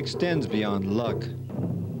 It extends beyond luck,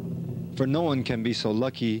 for no one can be so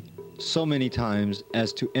lucky so many times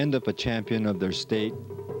as to end up a champion of their state,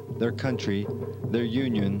 their country, their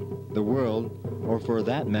union, the world, or for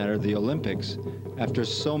that matter, the Olympics, after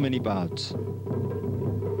so many bouts.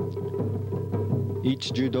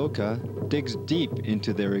 Each judoka digs deep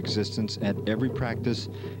into their existence at every practice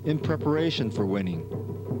in preparation for winning.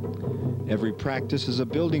 Every practice is a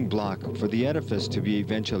building block for the edifice to be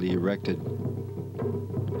eventually erected.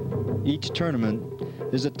 Each tournament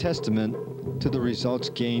is a testament to the results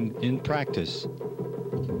gained in practice.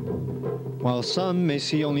 While some may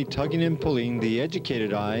see only tugging and pulling, the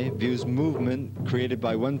educated eye views movement created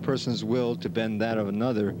by one person's will to bend that of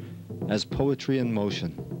another as poetry in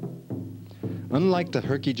motion. Unlike the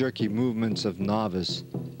herky-jerky movements of novice,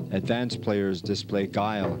 advanced players display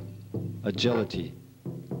guile, agility,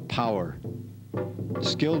 power,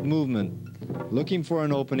 skilled movement, looking for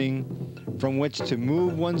an opening from which to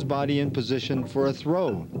move one's body in position for a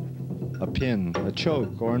throw, a pin, a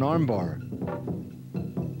choke, or an armbar.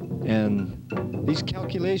 And these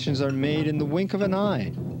calculations are made in the wink of an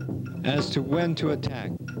eye as to when to attack,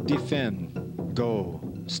 defend, go,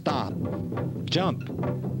 stop,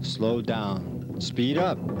 jump, slow down, speed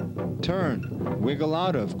up, turn, wiggle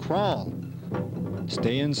out of, crawl,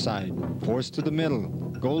 stay inside, force to the middle,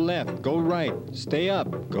 go left, go right, stay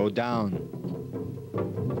up, go down.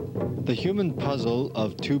 The human puzzle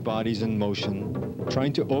of two bodies in motion,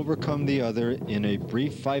 trying to overcome the other in a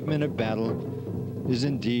brief 5-minute battle, is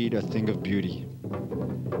indeed a thing of beauty.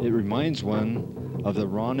 It reminds one of the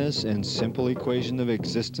rawness and simple equation of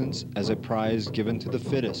existence as a prize given to the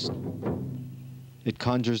fittest. It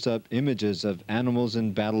conjures up images of animals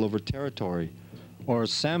in battle over territory, or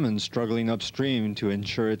salmon struggling upstream to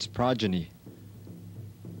ensure its progeny.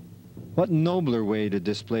 What nobler way to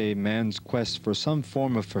display man's quest for some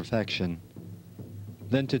form of perfection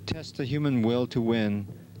than to test the human will to win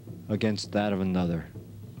against that of another.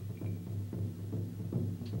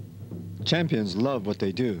 Champions love what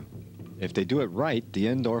they do. If they do it right, the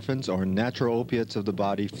endorphins or natural opiates of the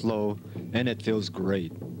body flow, and it feels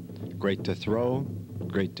great. Great to throw,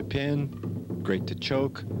 great to pin, great to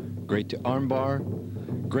choke, great to armbar,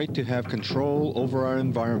 great to have control over our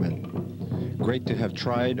environment, great to have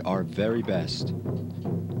tried our very best.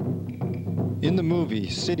 In the movie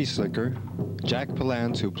City Slicker, Jack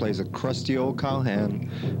Palance, who plays a crusty old cowhand,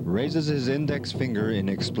 raises his index finger in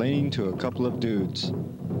explaining to a couple of dudes,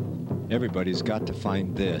 everybody's got to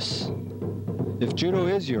find this. If judo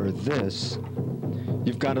is your this,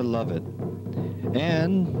 you've got to love it.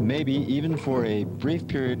 And maybe even for a brief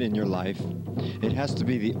period in your life, it has to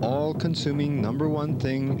be the all-consuming #1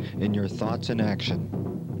 thing in your thoughts and action.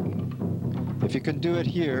 If you can do it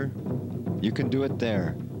here, you can do it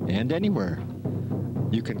there. and anywhere.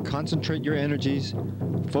 You can concentrate your energies,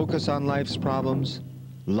 focus on life's problems,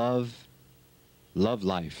 love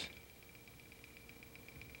life.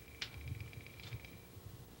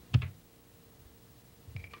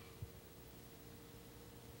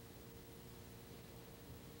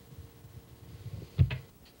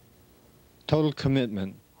 Total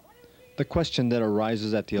commitment. The question that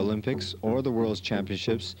arises at the Olympics or the World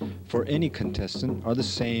Championships for any contestant are the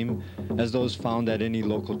same as those found at any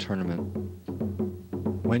local tournament.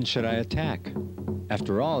 When should I attack?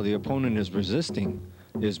 After all, the opponent is resisting,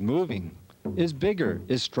 is moving, is bigger,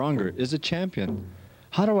 is stronger, is a champion.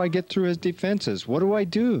 How do I get through his defenses? What do I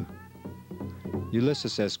do?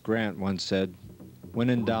 Ulysses S. Grant once said, "When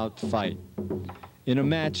in doubt, fight." In a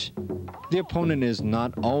match, the opponent is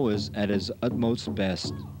not always at his utmost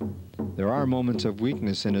best. There are moments of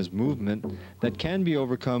weakness in his movement that can be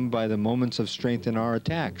overcome by the moments of strength in our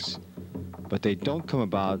attacks, but they don't come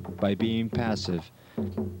about by being passive.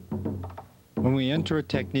 When we enter a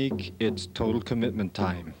technique, it's total commitment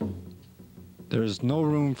time. There is no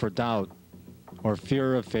room for doubt or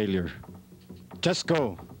fear of failure. Just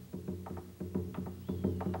go.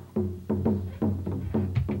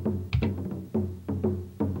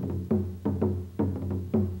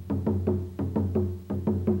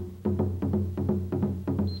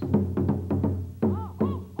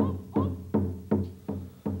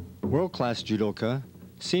 World-class judoka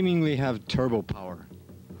seemingly have turbo power.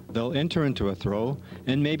 They'll enter into a throw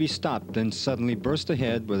and maybe stop, then suddenly burst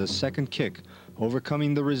ahead with a second kick,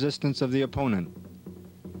 overcoming the resistance of the opponent.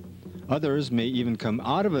 Others may even come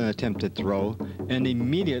out of an attempted throw and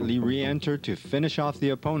immediately re-enter to finish off the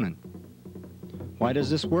opponent. Why does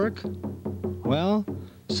this work? Well,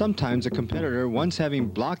 sometimes a competitor, once having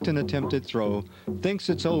blocked an attempted throw, thinks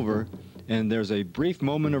it's over and there's a brief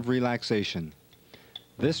moment of relaxation.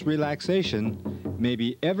 This relaxation may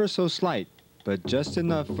be ever so slight, but just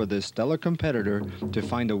enough for this stellar competitor to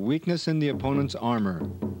find a weakness in the opponent's armor.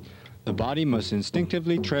 The body must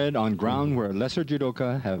instinctively tread on ground where lesser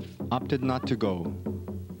judoka have opted not to go.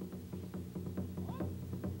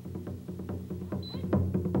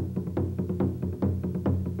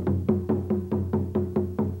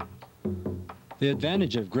 The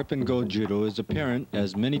advantage of grip-and-go judo is apparent,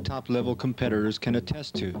 as many top-level competitors can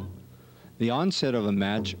attest to. The onset of a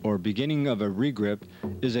match or beginning of a regrip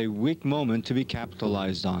is a weak moment to be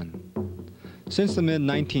capitalized on. Since the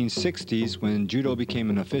mid-1960s, when judo became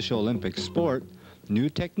an official Olympic sport, new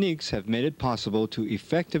techniques have made it possible to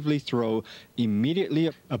effectively throw immediately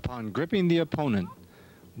upon gripping the opponent.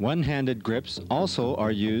 One-handed grips also are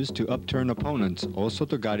used to upturn opponents.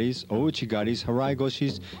 Osotogaris, ouchigaris,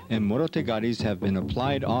 haraigoshis, and morotegaris have been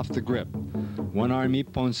applied off the grip. One-arm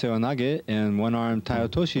ippon seonage and one-arm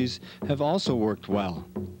taiotoshis have also worked well.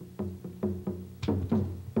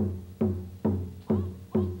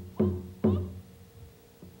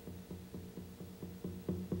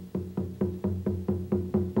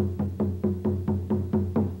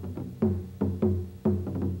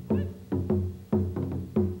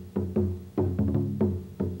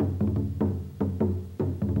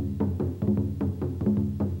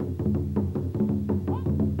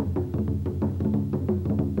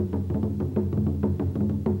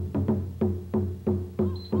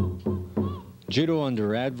 Judo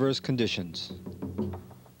under adverse conditions.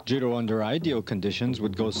 Judo under ideal conditions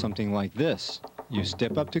would go something like this. You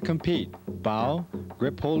step up to compete, bow,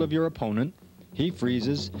 grip hold of your opponent, he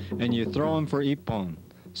freezes, and you throw him for ippon.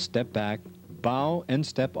 Step back, bow, and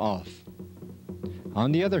step off.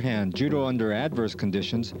 On the other hand, judo under adverse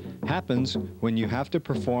conditions happens when you have to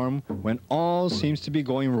perform when all seems to be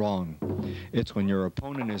going wrong. It's when your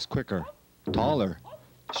opponent is quicker, taller,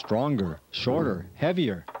 stronger, shorter,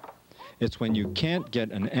 heavier. It's when you can't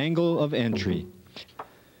get an angle of entry.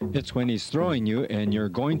 It's when he's throwing you and you're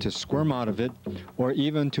going to squirm out of it or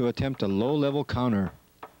even to attempt a low-level counter.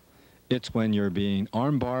 It's when you're being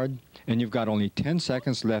arm-barred and you've got only 10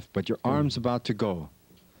 seconds left but your arm's about to go.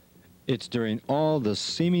 It's during all the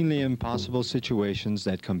seemingly impossible situations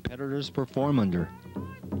that competitors perform under.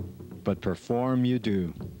 But perform you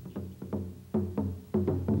do.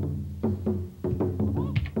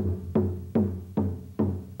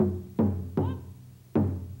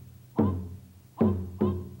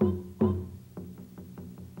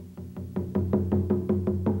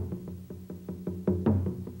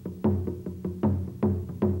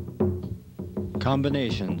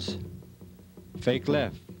 Combinations. Fake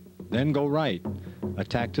left, then go right,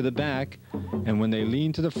 attack to the back, and when they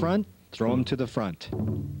lean to the front, throw them to the front.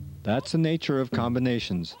 That's the nature of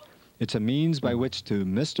combinations. It's a means by which to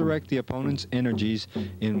misdirect the opponent's energies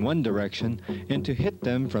in one direction and to hit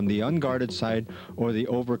them from the unguarded side or the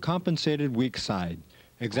overcompensated weak side.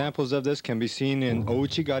 Examples of this can be seen in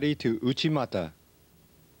Ouchigari to Uchimata.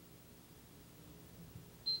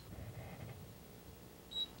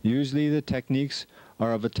 Usually the techniques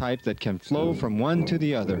are of a type that can flow from one to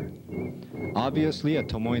the other. Obviously, a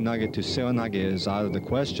tomoe-nage to seo-nage is out of the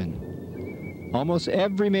question. Almost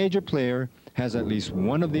every major player has at least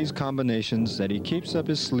one of these combinations that he keeps up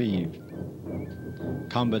his sleeve.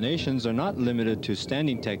 Combinations are not limited to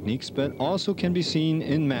standing techniques, but also can be seen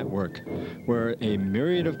in mat work, where a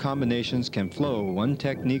myriad of combinations can flow one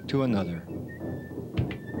technique to another.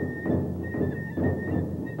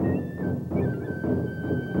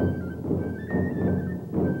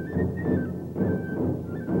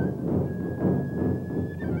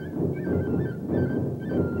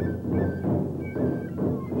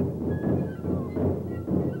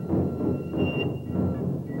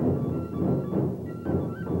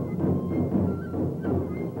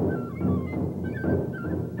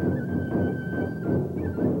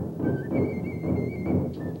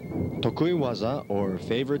 Tokui-waza, or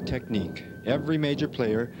favorite technique. Every major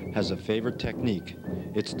player has a favorite technique.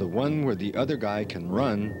 It's the one where the other guy can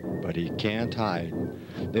run, but he can't hide.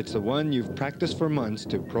 It's the one you've practiced for months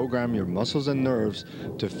to program your muscles and nerves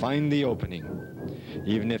to find the opening.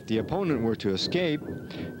 Even if the opponent were to escape,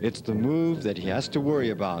 it's the move that he has to worry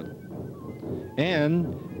about.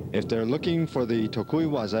 And if they're looking for the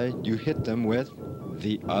Tokui-waza, you hit them with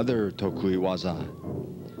the other Tokui-waza.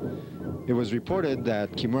 It was reported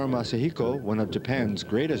that Kimura Masahiko, one of Japan's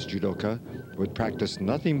greatest judoka, would practice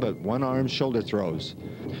nothing but one-arm shoulder throws.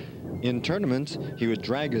 In tournaments, he would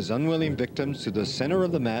drag his unwilling victims to the center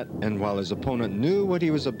of the mat, and while his opponent knew what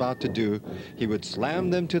he was about to do, he would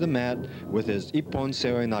slam them to the mat with his ippon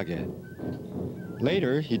seoi-nage.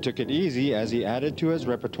 Later, he took it easy as he added to his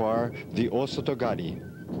repertoire the osotogari.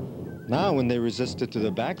 Now, when they resisted to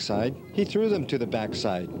the backside, he threw them to the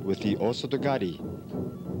backside with the osotogari.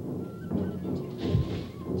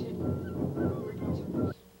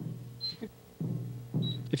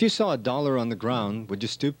 If you saw $1 on the ground, would you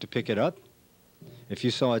stoop to pick it up? If you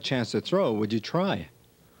saw a chance to throw, would you try?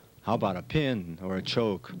 How about a pin, or a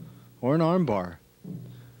choke, or an arm bar?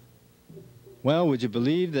 Well, would you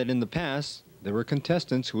believe that in the past, there were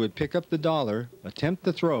contestants who would pick up the $1, attempt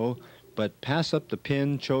the throw, but pass up the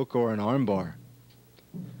pin, choke, or an arm bar?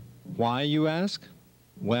 Why, you ask?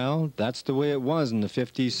 Well, that's the way it was in the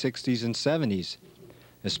 50s, 60s, and 70s.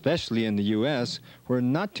 Especially in the U.S., where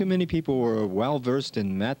not too many people were well-versed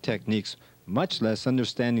in mat techniques, much less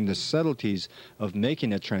understanding the subtleties of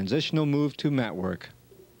making a transitional move to mat work.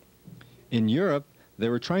 In Europe, they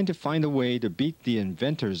were trying to find a way to beat the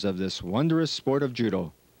inventors of this wondrous sport of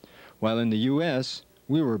judo, while in the U.S.,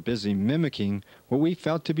 we were busy mimicking what we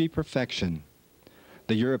felt to be perfection.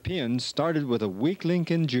 The Europeans started with a weak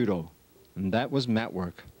link in judo, and that was mat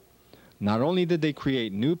work. Not only did they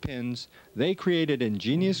create new pins, they created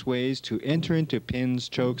ingenious ways to enter into pins,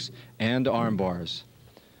 chokes, and arm bars.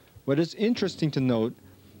 What is interesting to note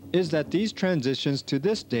is that these transitions to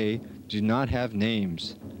this day do not have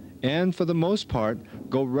names, and for the most part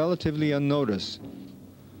go relatively unnoticed.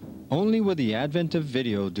 Only with the advent of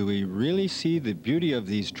video do we really see the beauty of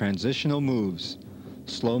these transitional moves.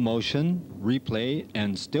 Slow motion, replay,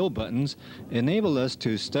 and still buttons enable us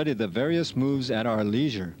to study the various moves at our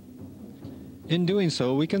leisure. In doing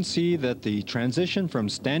so, we can see that the transition from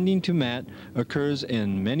standing to mat occurs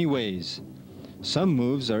in many ways. Some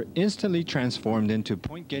moves are instantly transformed into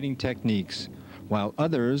point-getting techniques, while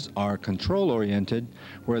others are control-oriented,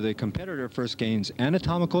 where the competitor first gains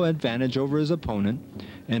anatomical advantage over his opponent,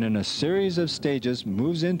 and in a series of stages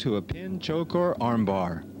moves into a pin, choke, or arm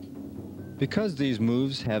bar. Because these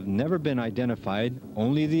moves have never been identified,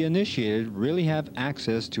 only the initiated really have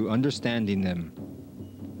access to understanding them.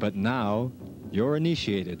 But now, you're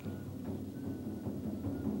initiated.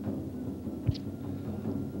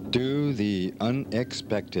 Do the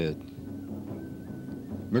unexpected.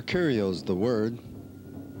 Mercurial's the word.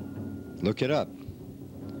 Look it up.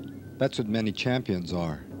 That's what many champions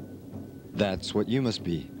are. That's what you must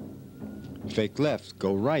be. Fake left,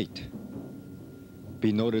 go right.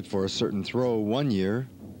 Be noted for a certain throw one year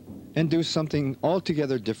and do something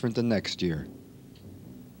altogether different the next year.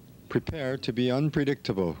 Prepare to be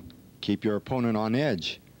unpredictable. Keep your opponent on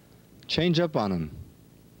edge. Change up on him.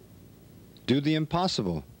 Do the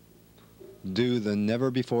impossible. Do the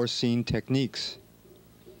never-before-seen techniques.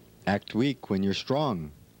 Act weak when you're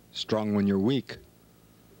strong, strong when you're weak.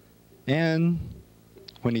 And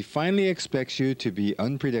when he finally expects you to be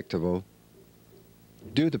unpredictable,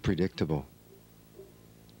 do the predictable.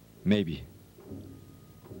 Maybe.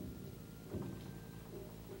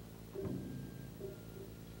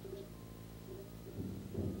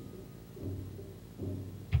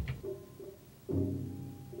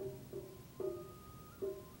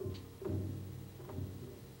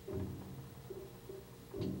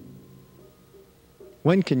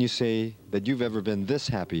 When can you say that you've ever been this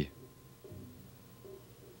happy?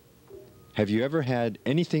 Have you ever had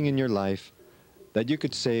anything in your life that you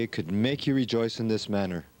could say could make you rejoice in this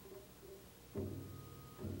manner?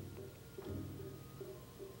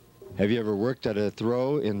 Have you ever worked at a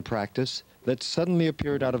throw in practice that suddenly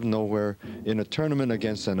appeared out of nowhere in a tournament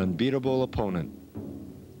against an unbeatable opponent?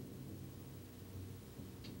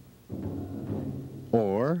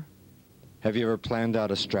 Or have you ever planned out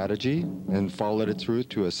a strategy and followed it through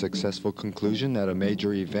to a successful conclusion at a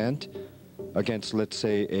major event against, let's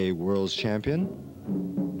say, a world's champion?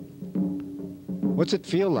 What's it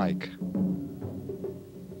feel like?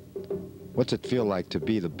 What's it feel like to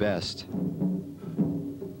be the best?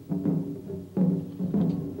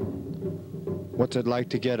 What's it like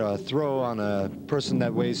to get a throw on a person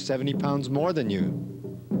that weighs 70 pounds more than you?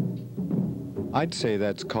 I'd say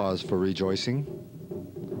that's cause for rejoicing.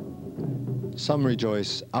 Some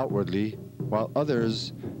rejoice outwardly, while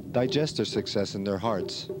others digest their success in their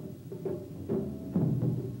hearts.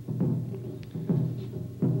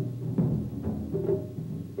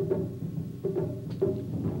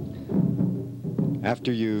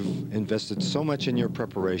 After you've invested so much in your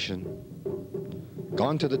preparation,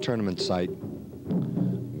 gone to the tournament site,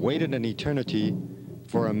 waited an eternity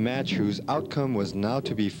for a match whose outcome was now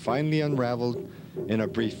to be finally unraveled in a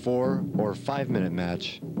brief 4 or 5 minute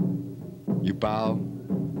match, you bow,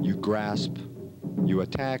 you grasp, you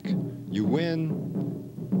attack, you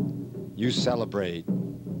win, you celebrate.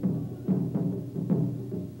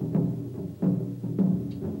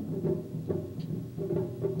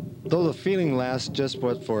 Though the feeling lasts just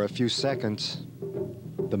but for a few seconds,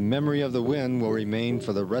 the memory of the win will remain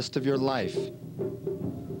for the rest of your life.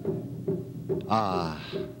 Ah,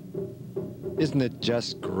 isn't it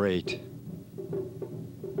just great?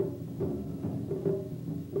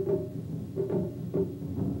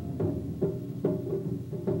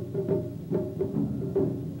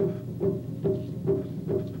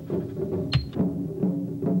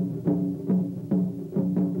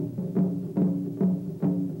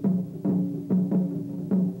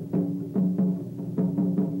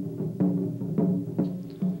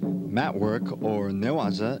 Mat work, or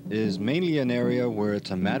newaza, is mainly an area where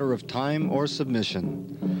it's a matter of time or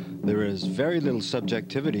submission. There is very little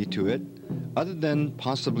subjectivity to it, other than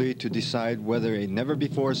possibly to decide whether a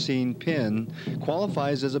never-before-seen pin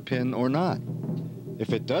qualifies as a pin or not.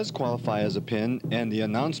 If it does qualify as a pin and the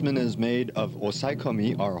announcement is made of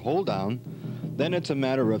osaikomi, or hold down, then it's a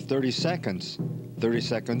matter of 30 seconds, 30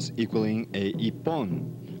 seconds equaling a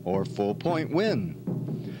ippon, or full point win.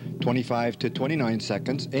 25 to 29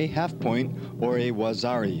 seconds, a half point, or a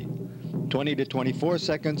wazari. 20 to 24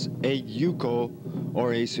 seconds, a yuko,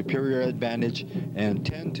 or a superior advantage, and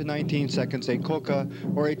 10 to 19 seconds, a koka,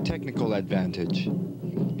 or a technical advantage.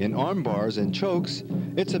 In arm bars and chokes,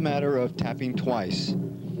 it's a matter of tapping twice.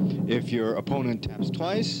 If your opponent taps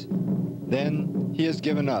twice, then he has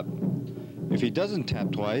given up. If he doesn't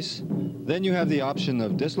tap twice, then you have the option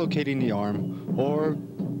of dislocating the arm or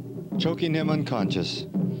choking him unconscious.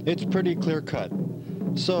 It's pretty clear-cut.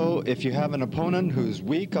 So, if you have an opponent who's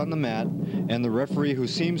weak on the mat and the referee who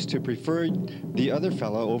seems to prefer the other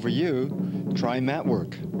fellow over you, try mat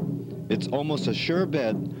work. It's almost a sure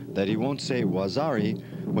bet that he won't say wazari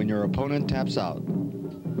when your opponent taps out.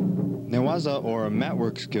 Newaza, or mat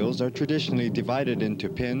work skills, are traditionally divided into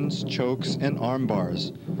pins, chokes, and arm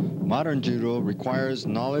bars. Modern judo requires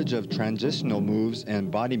knowledge of transitional moves and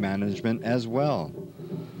body management as well.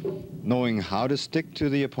 Knowing how to stick to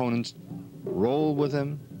the opponent's roll with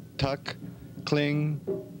him, tuck, cling,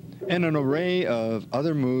 and an array of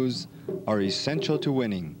other moves are essential to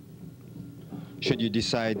winning. Should you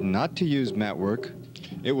decide not to use mat work,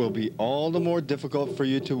 it will be all the more difficult for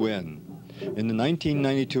you to win. In the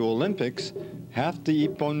 1992 Olympics, half the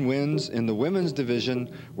ippon wins in the women's division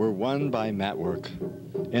were won by mat work,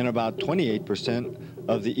 and about 28%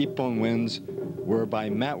 of the ippon wins were by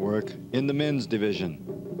mat work in the men's division.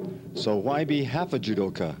 So why be half a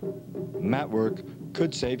judoka? Mat work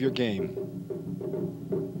could save your game.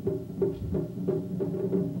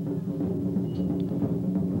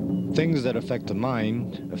 Things that affect the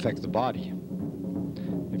mind affect the body.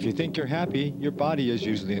 If you think you're happy, your body is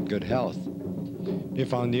usually in good health.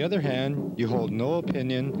 If, on the other hand, you hold no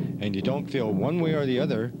opinion and you don't feel one way or the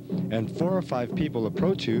other, and 4 or 5 people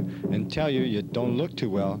approach you and tell you you don't look too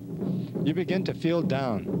well, you begin to feel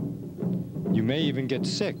down. You may even get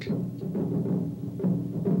sick.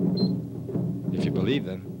 If you believe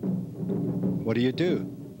them. What do?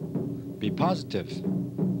 Be positive.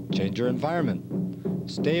 Change your environment.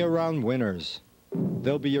 Stay around winners.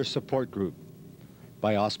 They'll be your support group.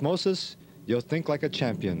 By osmosis, you'll think like a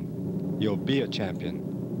champion. You'll be a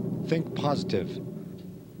champion. Think positive.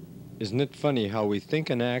 Isn't it funny how we think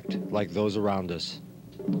and act like those around us?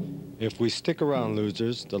 If we stick around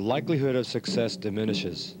losers, the likelihood of success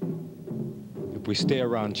diminishes. If we stay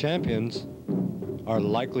around champions, our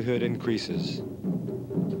likelihood increases.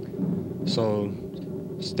 So,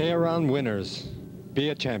 stay around winners. Be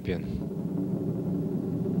a champion.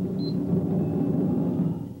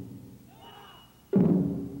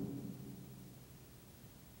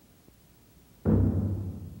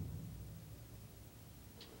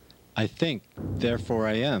 I think, therefore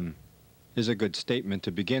I am, is a good statement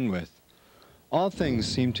to begin with. All things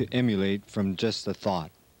seem to emulate from just the thought.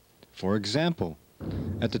 For example,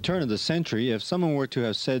 at the turn of the century, if someone were to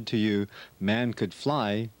have said to you, man could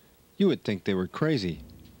fly, you would think they were crazy.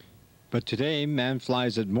 But today, man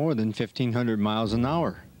flies at more than 1,500 miles an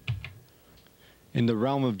hour. In the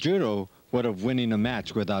realm of judo, what of winning a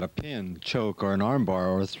match without a pin, choke, or an armbar,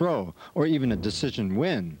 or a throw, or even a decision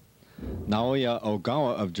win? Naoya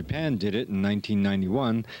Ogawa of Japan did it in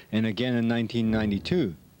 1991 and again in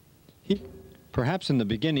 1992. Perhaps in the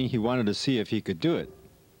beginning he wanted to see if he could do it.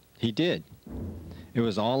 He did. It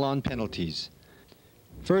was all on penalties.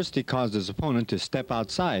 First he caused his opponent to step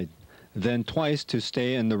outside, then twice to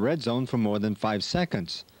stay in the red zone for more than 5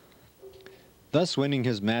 seconds, thus winning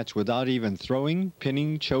his match without even throwing,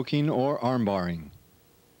 pinning, choking, or armbarring.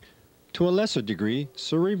 To a lesser degree,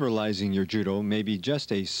 cerebralizing your judo may be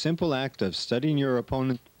just a simple act of studying your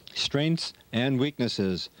opponent's strengths and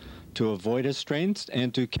weaknesses to avoid his strengths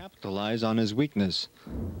and to capitalize on his weakness.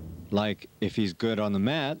 Like, if he's good on the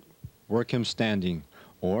mat, work him standing,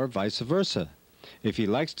 or vice versa. If he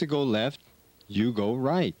likes to go left, you go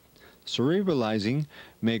right. Cerebralizing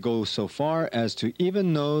may go so far as to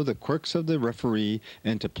even know the quirks of the referee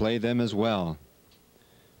and to play them as well.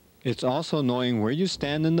 It's also knowing where you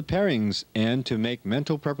stand in the pairings and to make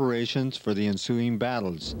mental preparations for the ensuing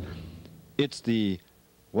battles. It's the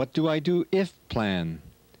what do I do if plan.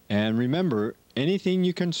 And remember, anything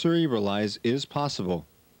you can cerebralize is possible,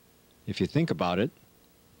 if you think about it.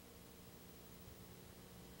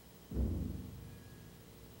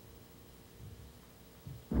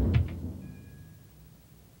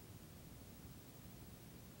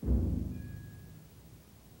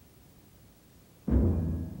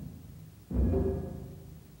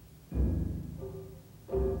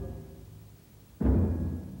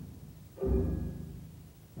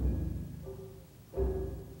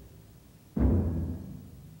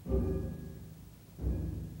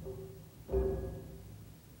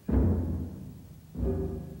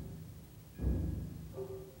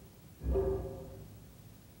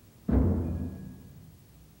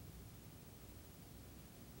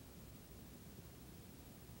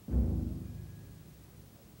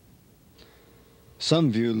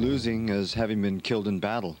 Some view losing as having been killed in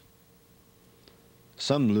battle.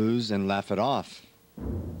 Some lose and laugh it off.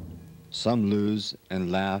 Some lose and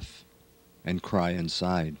laugh and cry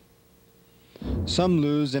inside. Some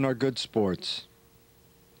lose and are good sports.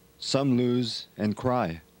 Some lose and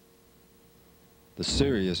cry. The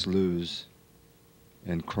serious lose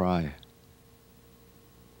and cry.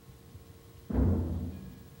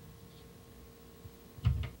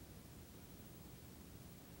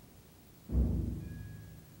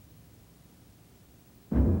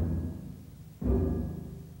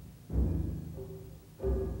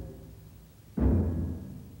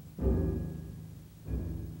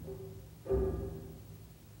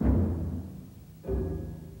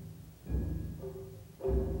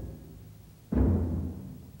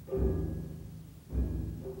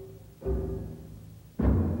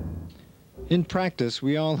 In practice,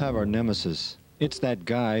 we all have our nemesis. It's that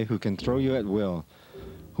guy who can throw you at will,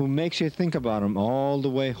 who makes you think about him all the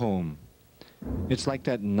way home. It's like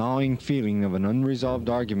that gnawing feeling of an unresolved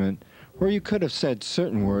argument where you could have said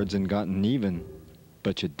certain words and gotten even,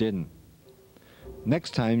 but you didn't.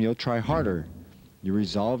 Next time, you'll try harder. You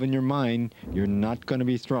resolve in your mind you're not going to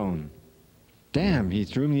be thrown. Damn, he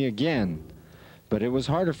threw me again. But it was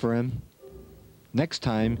harder for him. Next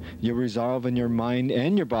time, you resolve in your mind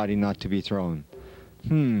and your body not to be thrown.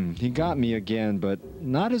 He got me again, but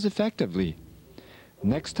not as effectively.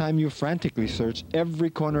 Next time you frantically search every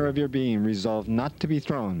corner of your being, resolved not to be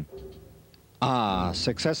thrown. Ah,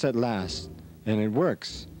 success at last. And it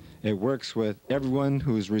works. It works with everyone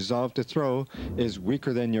whose resolve to throw is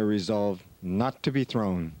weaker than your resolve not to be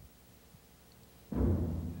thrown.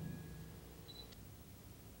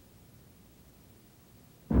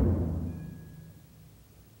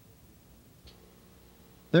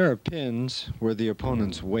 There are pins where the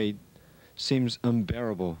opponent's weight seems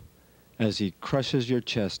unbearable as he crushes your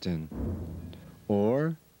chest in,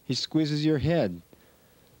 or he squeezes your head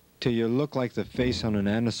till you look like the face on an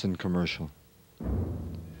Anderson commercial.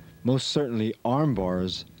 Most certainly arm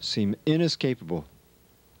bars seem inescapable.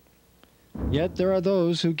 Yet there are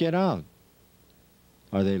those who get out.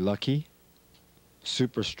 Are they lucky,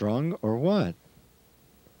 super strong, or what?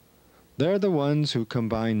 They're the ones who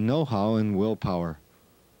combine know-how and willpower.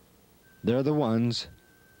 They're the ones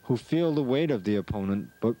who feel the weight of the opponent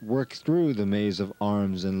but work through the maze of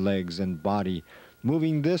arms and legs and body,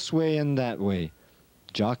 moving this way and that way,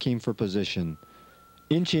 jockeying for position,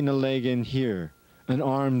 inching a leg in here, an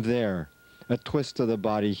arm there, a twist of the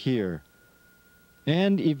body here,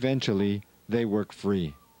 and eventually they work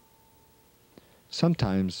free.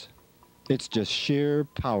 Sometimes it's just sheer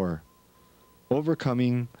power,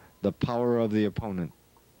 overcoming the power of the opponent.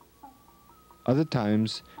 Other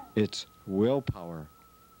times it's willpower,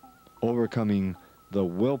 overcoming the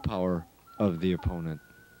willpower of the opponent.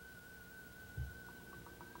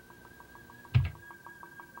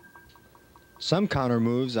 Some counter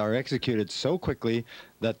moves are executed so quickly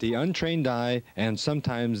that the untrained eye and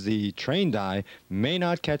sometimes the trained eye may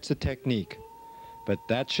not catch the technique. But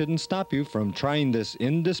that shouldn't stop you from trying this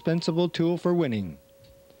indispensable tool for winning.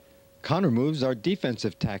 Counter moves are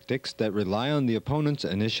defensive tactics that rely on the opponent's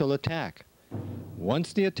initial attack.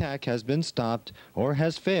 Once the attack has been stopped or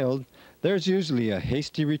has failed, there's usually a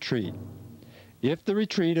hasty retreat. If the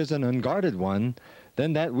retreat is an unguarded one,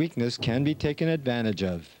 then that weakness can be taken advantage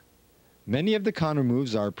of. Many of the counter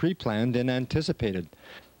moves are pre-planned and anticipated,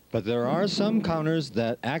 but there are some counters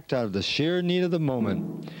that act out of the sheer need of the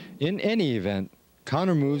moment. In any event,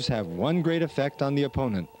 counter moves have one great effect on the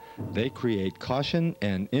opponent. They create caution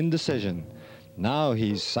and indecision. Now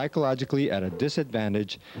he's psychologically at a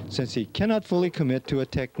disadvantage since he cannot fully commit to a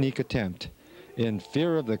technique attempt, in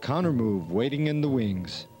fear of the counter move waiting in the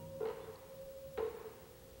wings.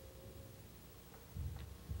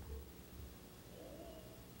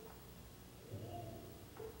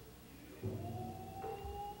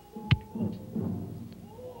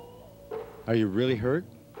 Are you really hurt?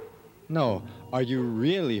 No, are you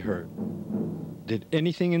really hurt? Did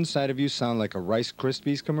anything inside of you sound like a Rice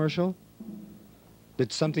Krispies commercial?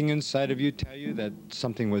 Did something inside of you tell you that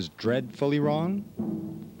something was dreadfully wrong?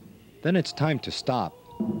 Then it's time to stop.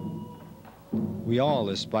 We all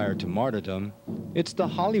aspire to martyrdom. It's the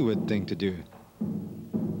Hollywood thing to do.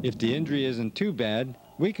 If the injury isn't too bad,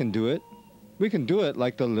 we can do it. We can do it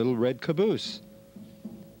like the little red caboose.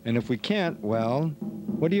 And if we can't, well,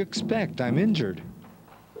 what do you expect? I'm injured.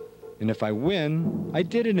 And if I win, I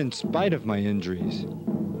did it in spite of my injuries.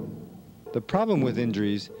 The problem with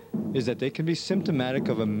injuries is that they can be symptomatic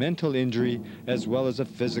of a mental injury as well as a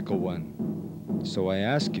physical one. So I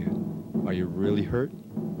ask you, are you really hurt?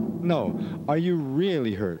 No, are you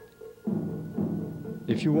really hurt?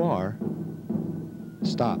 If you are,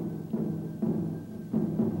 stop.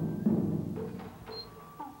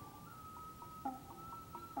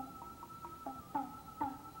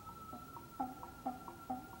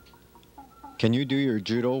 Can you do your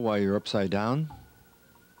judo while you're upside down?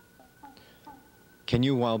 Can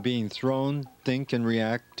you, while being thrown, think and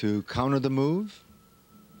react to counter the move?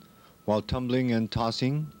 While tumbling and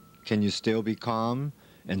tossing, can you still be calm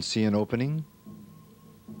and see an opening?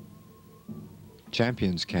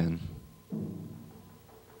 Champions can.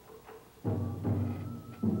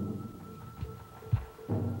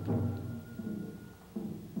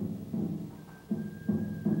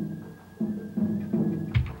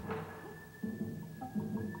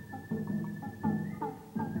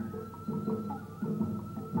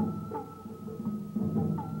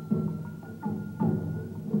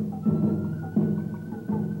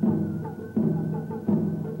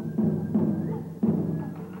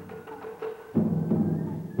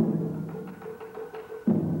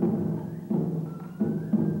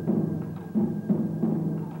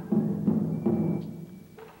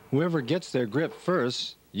 Whoever gets their grip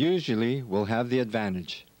first usually will have the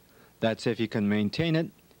advantage. That's if you can maintain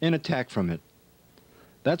it and attack from it.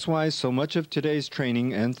 That's why so much of today's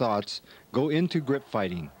training and thoughts go into grip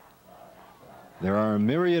fighting. There are a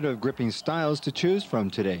myriad of gripping styles to choose from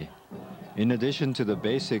today. In addition to the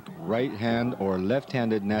basic right hand or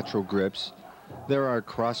left-handed natural grips, there are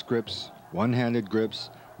cross grips, one-handed grips,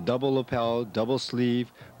 double lapel, double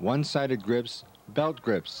sleeve, one-sided grips, belt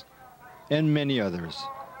grips, and many others.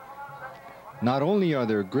 Not only are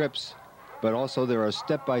there grips, but also there are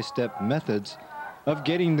step-by-step methods of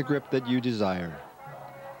getting the grip that you desire.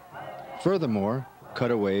 Furthermore,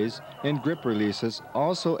 cutaways and grip releases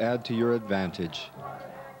also add to your advantage.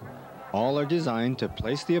 All are designed to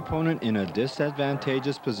place the opponent in a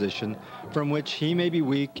disadvantageous position from which he may be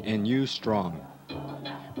weak and you strong.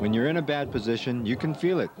 When you're in a bad position, you can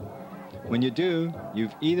feel it. When you do,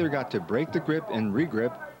 you've either got to break the grip and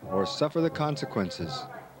regrip or suffer the consequences.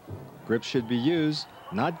 Grip should be used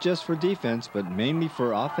not just for defense, but mainly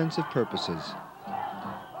for offensive purposes.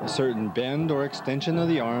 A certain bend or extension of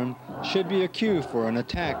the arm should be a cue for an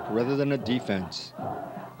attack rather than a defense.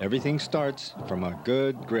 Everything starts from a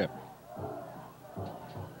good grip.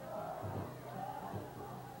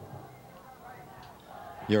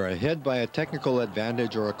 You're ahead by a technical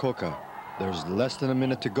advantage or a koka. There's less than a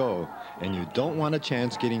minute to go, and you don't want a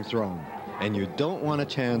chance getting thrown, and you don't want a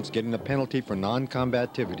chance getting a penalty for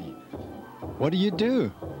non-combativity. What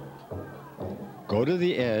do? Go to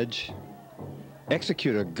the edge,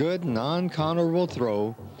 execute a good non-counterable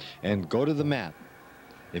throw, and go to the mat.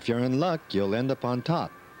 If you're in luck, you'll end up on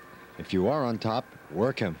top. If you are on top,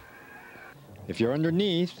 work him. If you're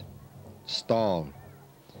underneath, stall.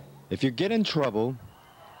 If you get in trouble,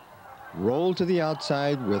 roll to the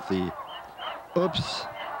outside with the, oops,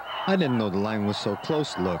 I didn't know the line was so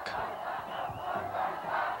close look.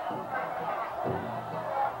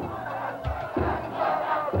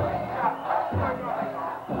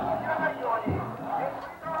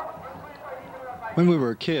 When we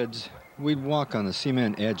were kids, we'd walk on the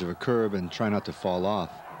cement edge of a curb and try not to fall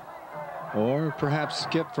off. Or perhaps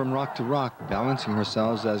skip from rock to rock, balancing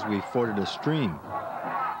ourselves as we forded a stream.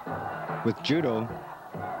 With judo,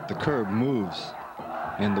 the curb moves,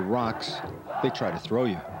 and the rocks, they try to throw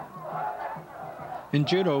you. In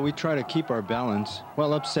judo, we try to keep our balance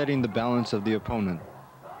while upsetting the balance of the opponent.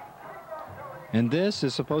 And this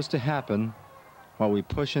is supposed to happen while we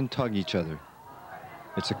push and tug each other.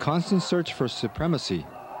 It's a constant search for supremacy,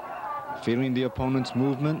 feeling the opponent's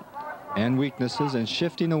movement and weaknesses and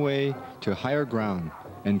shifting away to higher ground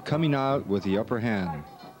and coming out with the upper hand.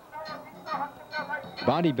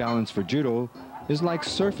 Body balance for judo is like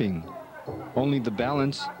surfing, only the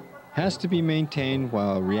balance has to be maintained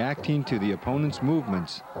while reacting to the opponent's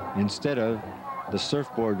movements instead of the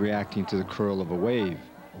surfboard reacting to the curl of a wave.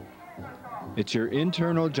 It's your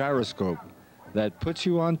internal gyroscope that puts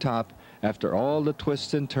you on top after all the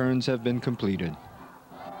twists and turns have been completed.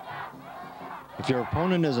 If your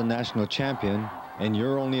opponent is a national champion and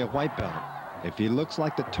you're only a white belt, if he looks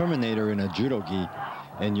like the Terminator in a judo gi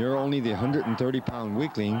and you're only the 130-pound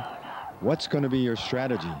weakling, what's going to be your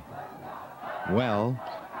strategy? Well,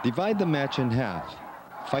 divide the match in half.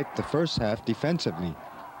 Fight the first half defensively.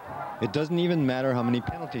 It doesn't even matter how many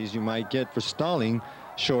penalties you might get for stalling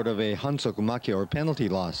short of a hansokumake or penalty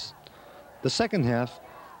loss. The second half,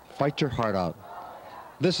 fight your heart out.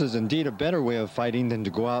 This is indeed a better way of fighting than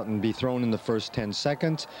to go out and be thrown in the first 10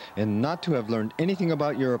 seconds and not to have learned anything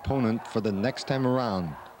about your opponent for the next time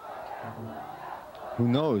around. Who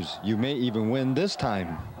knows, you may even win this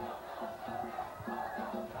time.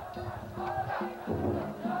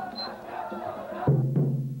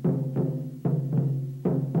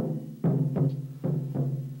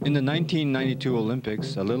 In the 1992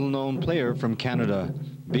 Olympics, a little-known player from Canada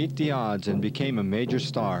beat the odds and became a major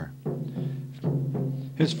star.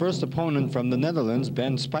 His first opponent from the Netherlands,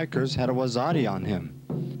 Ben Spijkers, had a wazari on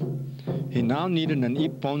him. He now needed an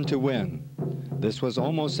ippon to win. This was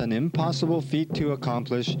almost an impossible feat to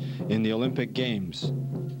accomplish in the Olympic Games.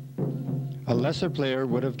 A lesser player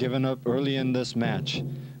would have given up early in this match,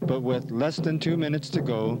 but with less than 2 minutes to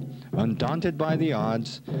go, undaunted by the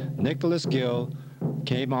odds, Nicholas Gill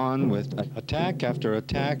came on with attack after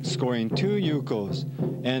attack, scoring 2 yukos,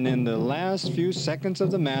 and in the last few seconds of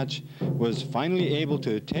the match was finally able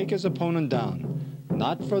to take his opponent down,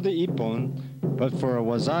 not for the ippon, but for a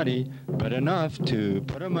wazari, but enough to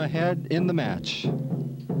put him ahead in the match.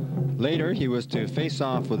 Later, he was to face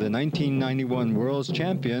off with the 1991 World's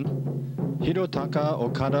Champion, Hirotaka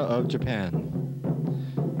Okada of Japan.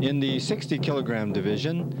 In the 60-kilogram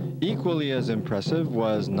division, equally as impressive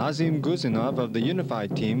was Nazim Guzinov of the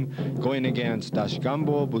unified team going against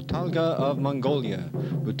Dashgambo Butalga of Mongolia.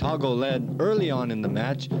 Butalga led early on in the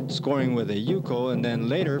match, scoring with a yuko and then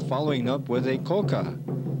later following up with a koka.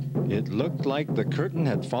 It looked like the curtain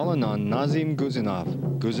had fallen on Nazim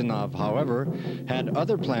Guzinov. Guzinov, however, had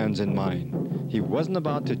other plans in mind. He wasn't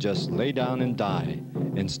about to just lay down and die.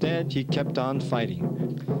 Instead, he kept on fighting.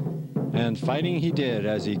 And fighting he did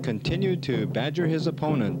as he continued to badger his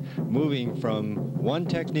opponent, moving from one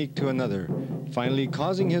technique to another, finally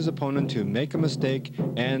causing his opponent to make a mistake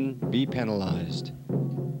and be penalized.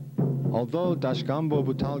 Although Dashgambo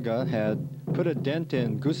Butalga had put a dent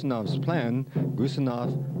in Guzinov's plan,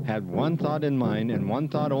 Guzinov had one thought in mind and one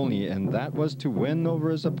thought only, and that was to win over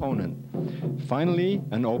his opponent. Finally,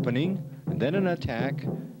 an opening, then an attack,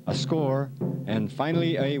 a score, and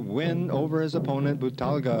finally a win over his opponent,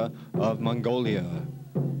 Butalga of Mongolia.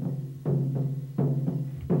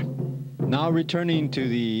 Now returning to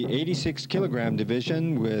the 86 kilogram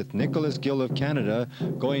division with Nicholas Gill of Canada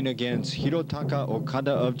going against Hirotaka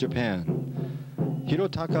Okada of Japan.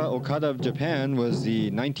 Hirotaka Okada of Japan was the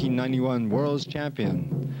 1991 World's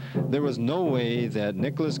Champion. There was no way that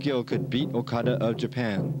Nicholas Gill could beat Okada of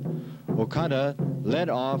Japan. Okada led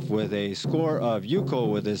off with a score of Yuko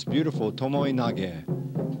with his beautiful Tomoe Nage.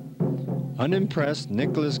 Unimpressed,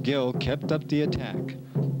 Nicholas Gill kept up the attack.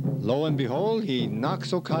 Lo and behold, he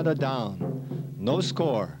knocks Okada down. No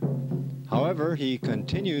score. However, he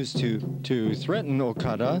continues to threaten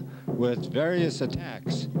Okada with various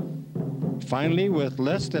attacks. Finally, with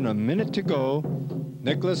less than a minute to go,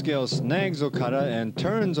 Nicholas Gill snags Okada and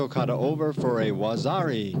turns Okada over for a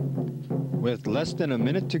Wazari. With less than a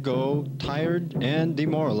minute to go, tired and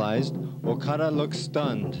demoralized, Okada looks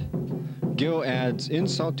stunned. Gill adds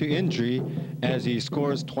insult to injury as he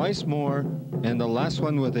scores twice more, and the last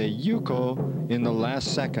one with a Yuko in the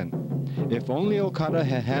last second. If only Okada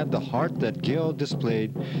had had the heart that Gill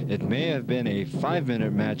displayed, it may have been a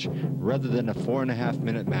 5-minute match rather than a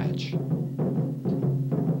 4.5-minute match.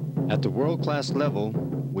 At the world-class level,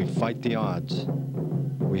 we fight the odds.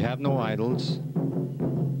 We have no idols.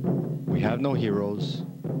 We have no heroes.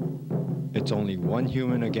 It's only one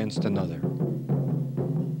human against another.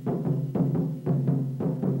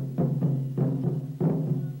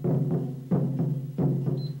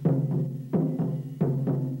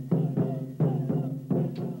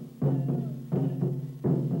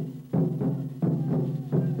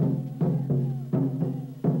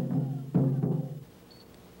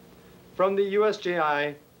 From the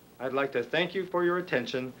USJI, I'd like to thank you for your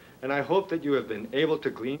attention, and I hope that you have been able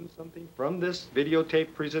to glean something from this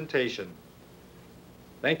videotape presentation.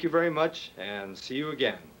 Thank you very much, and see you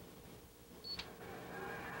again.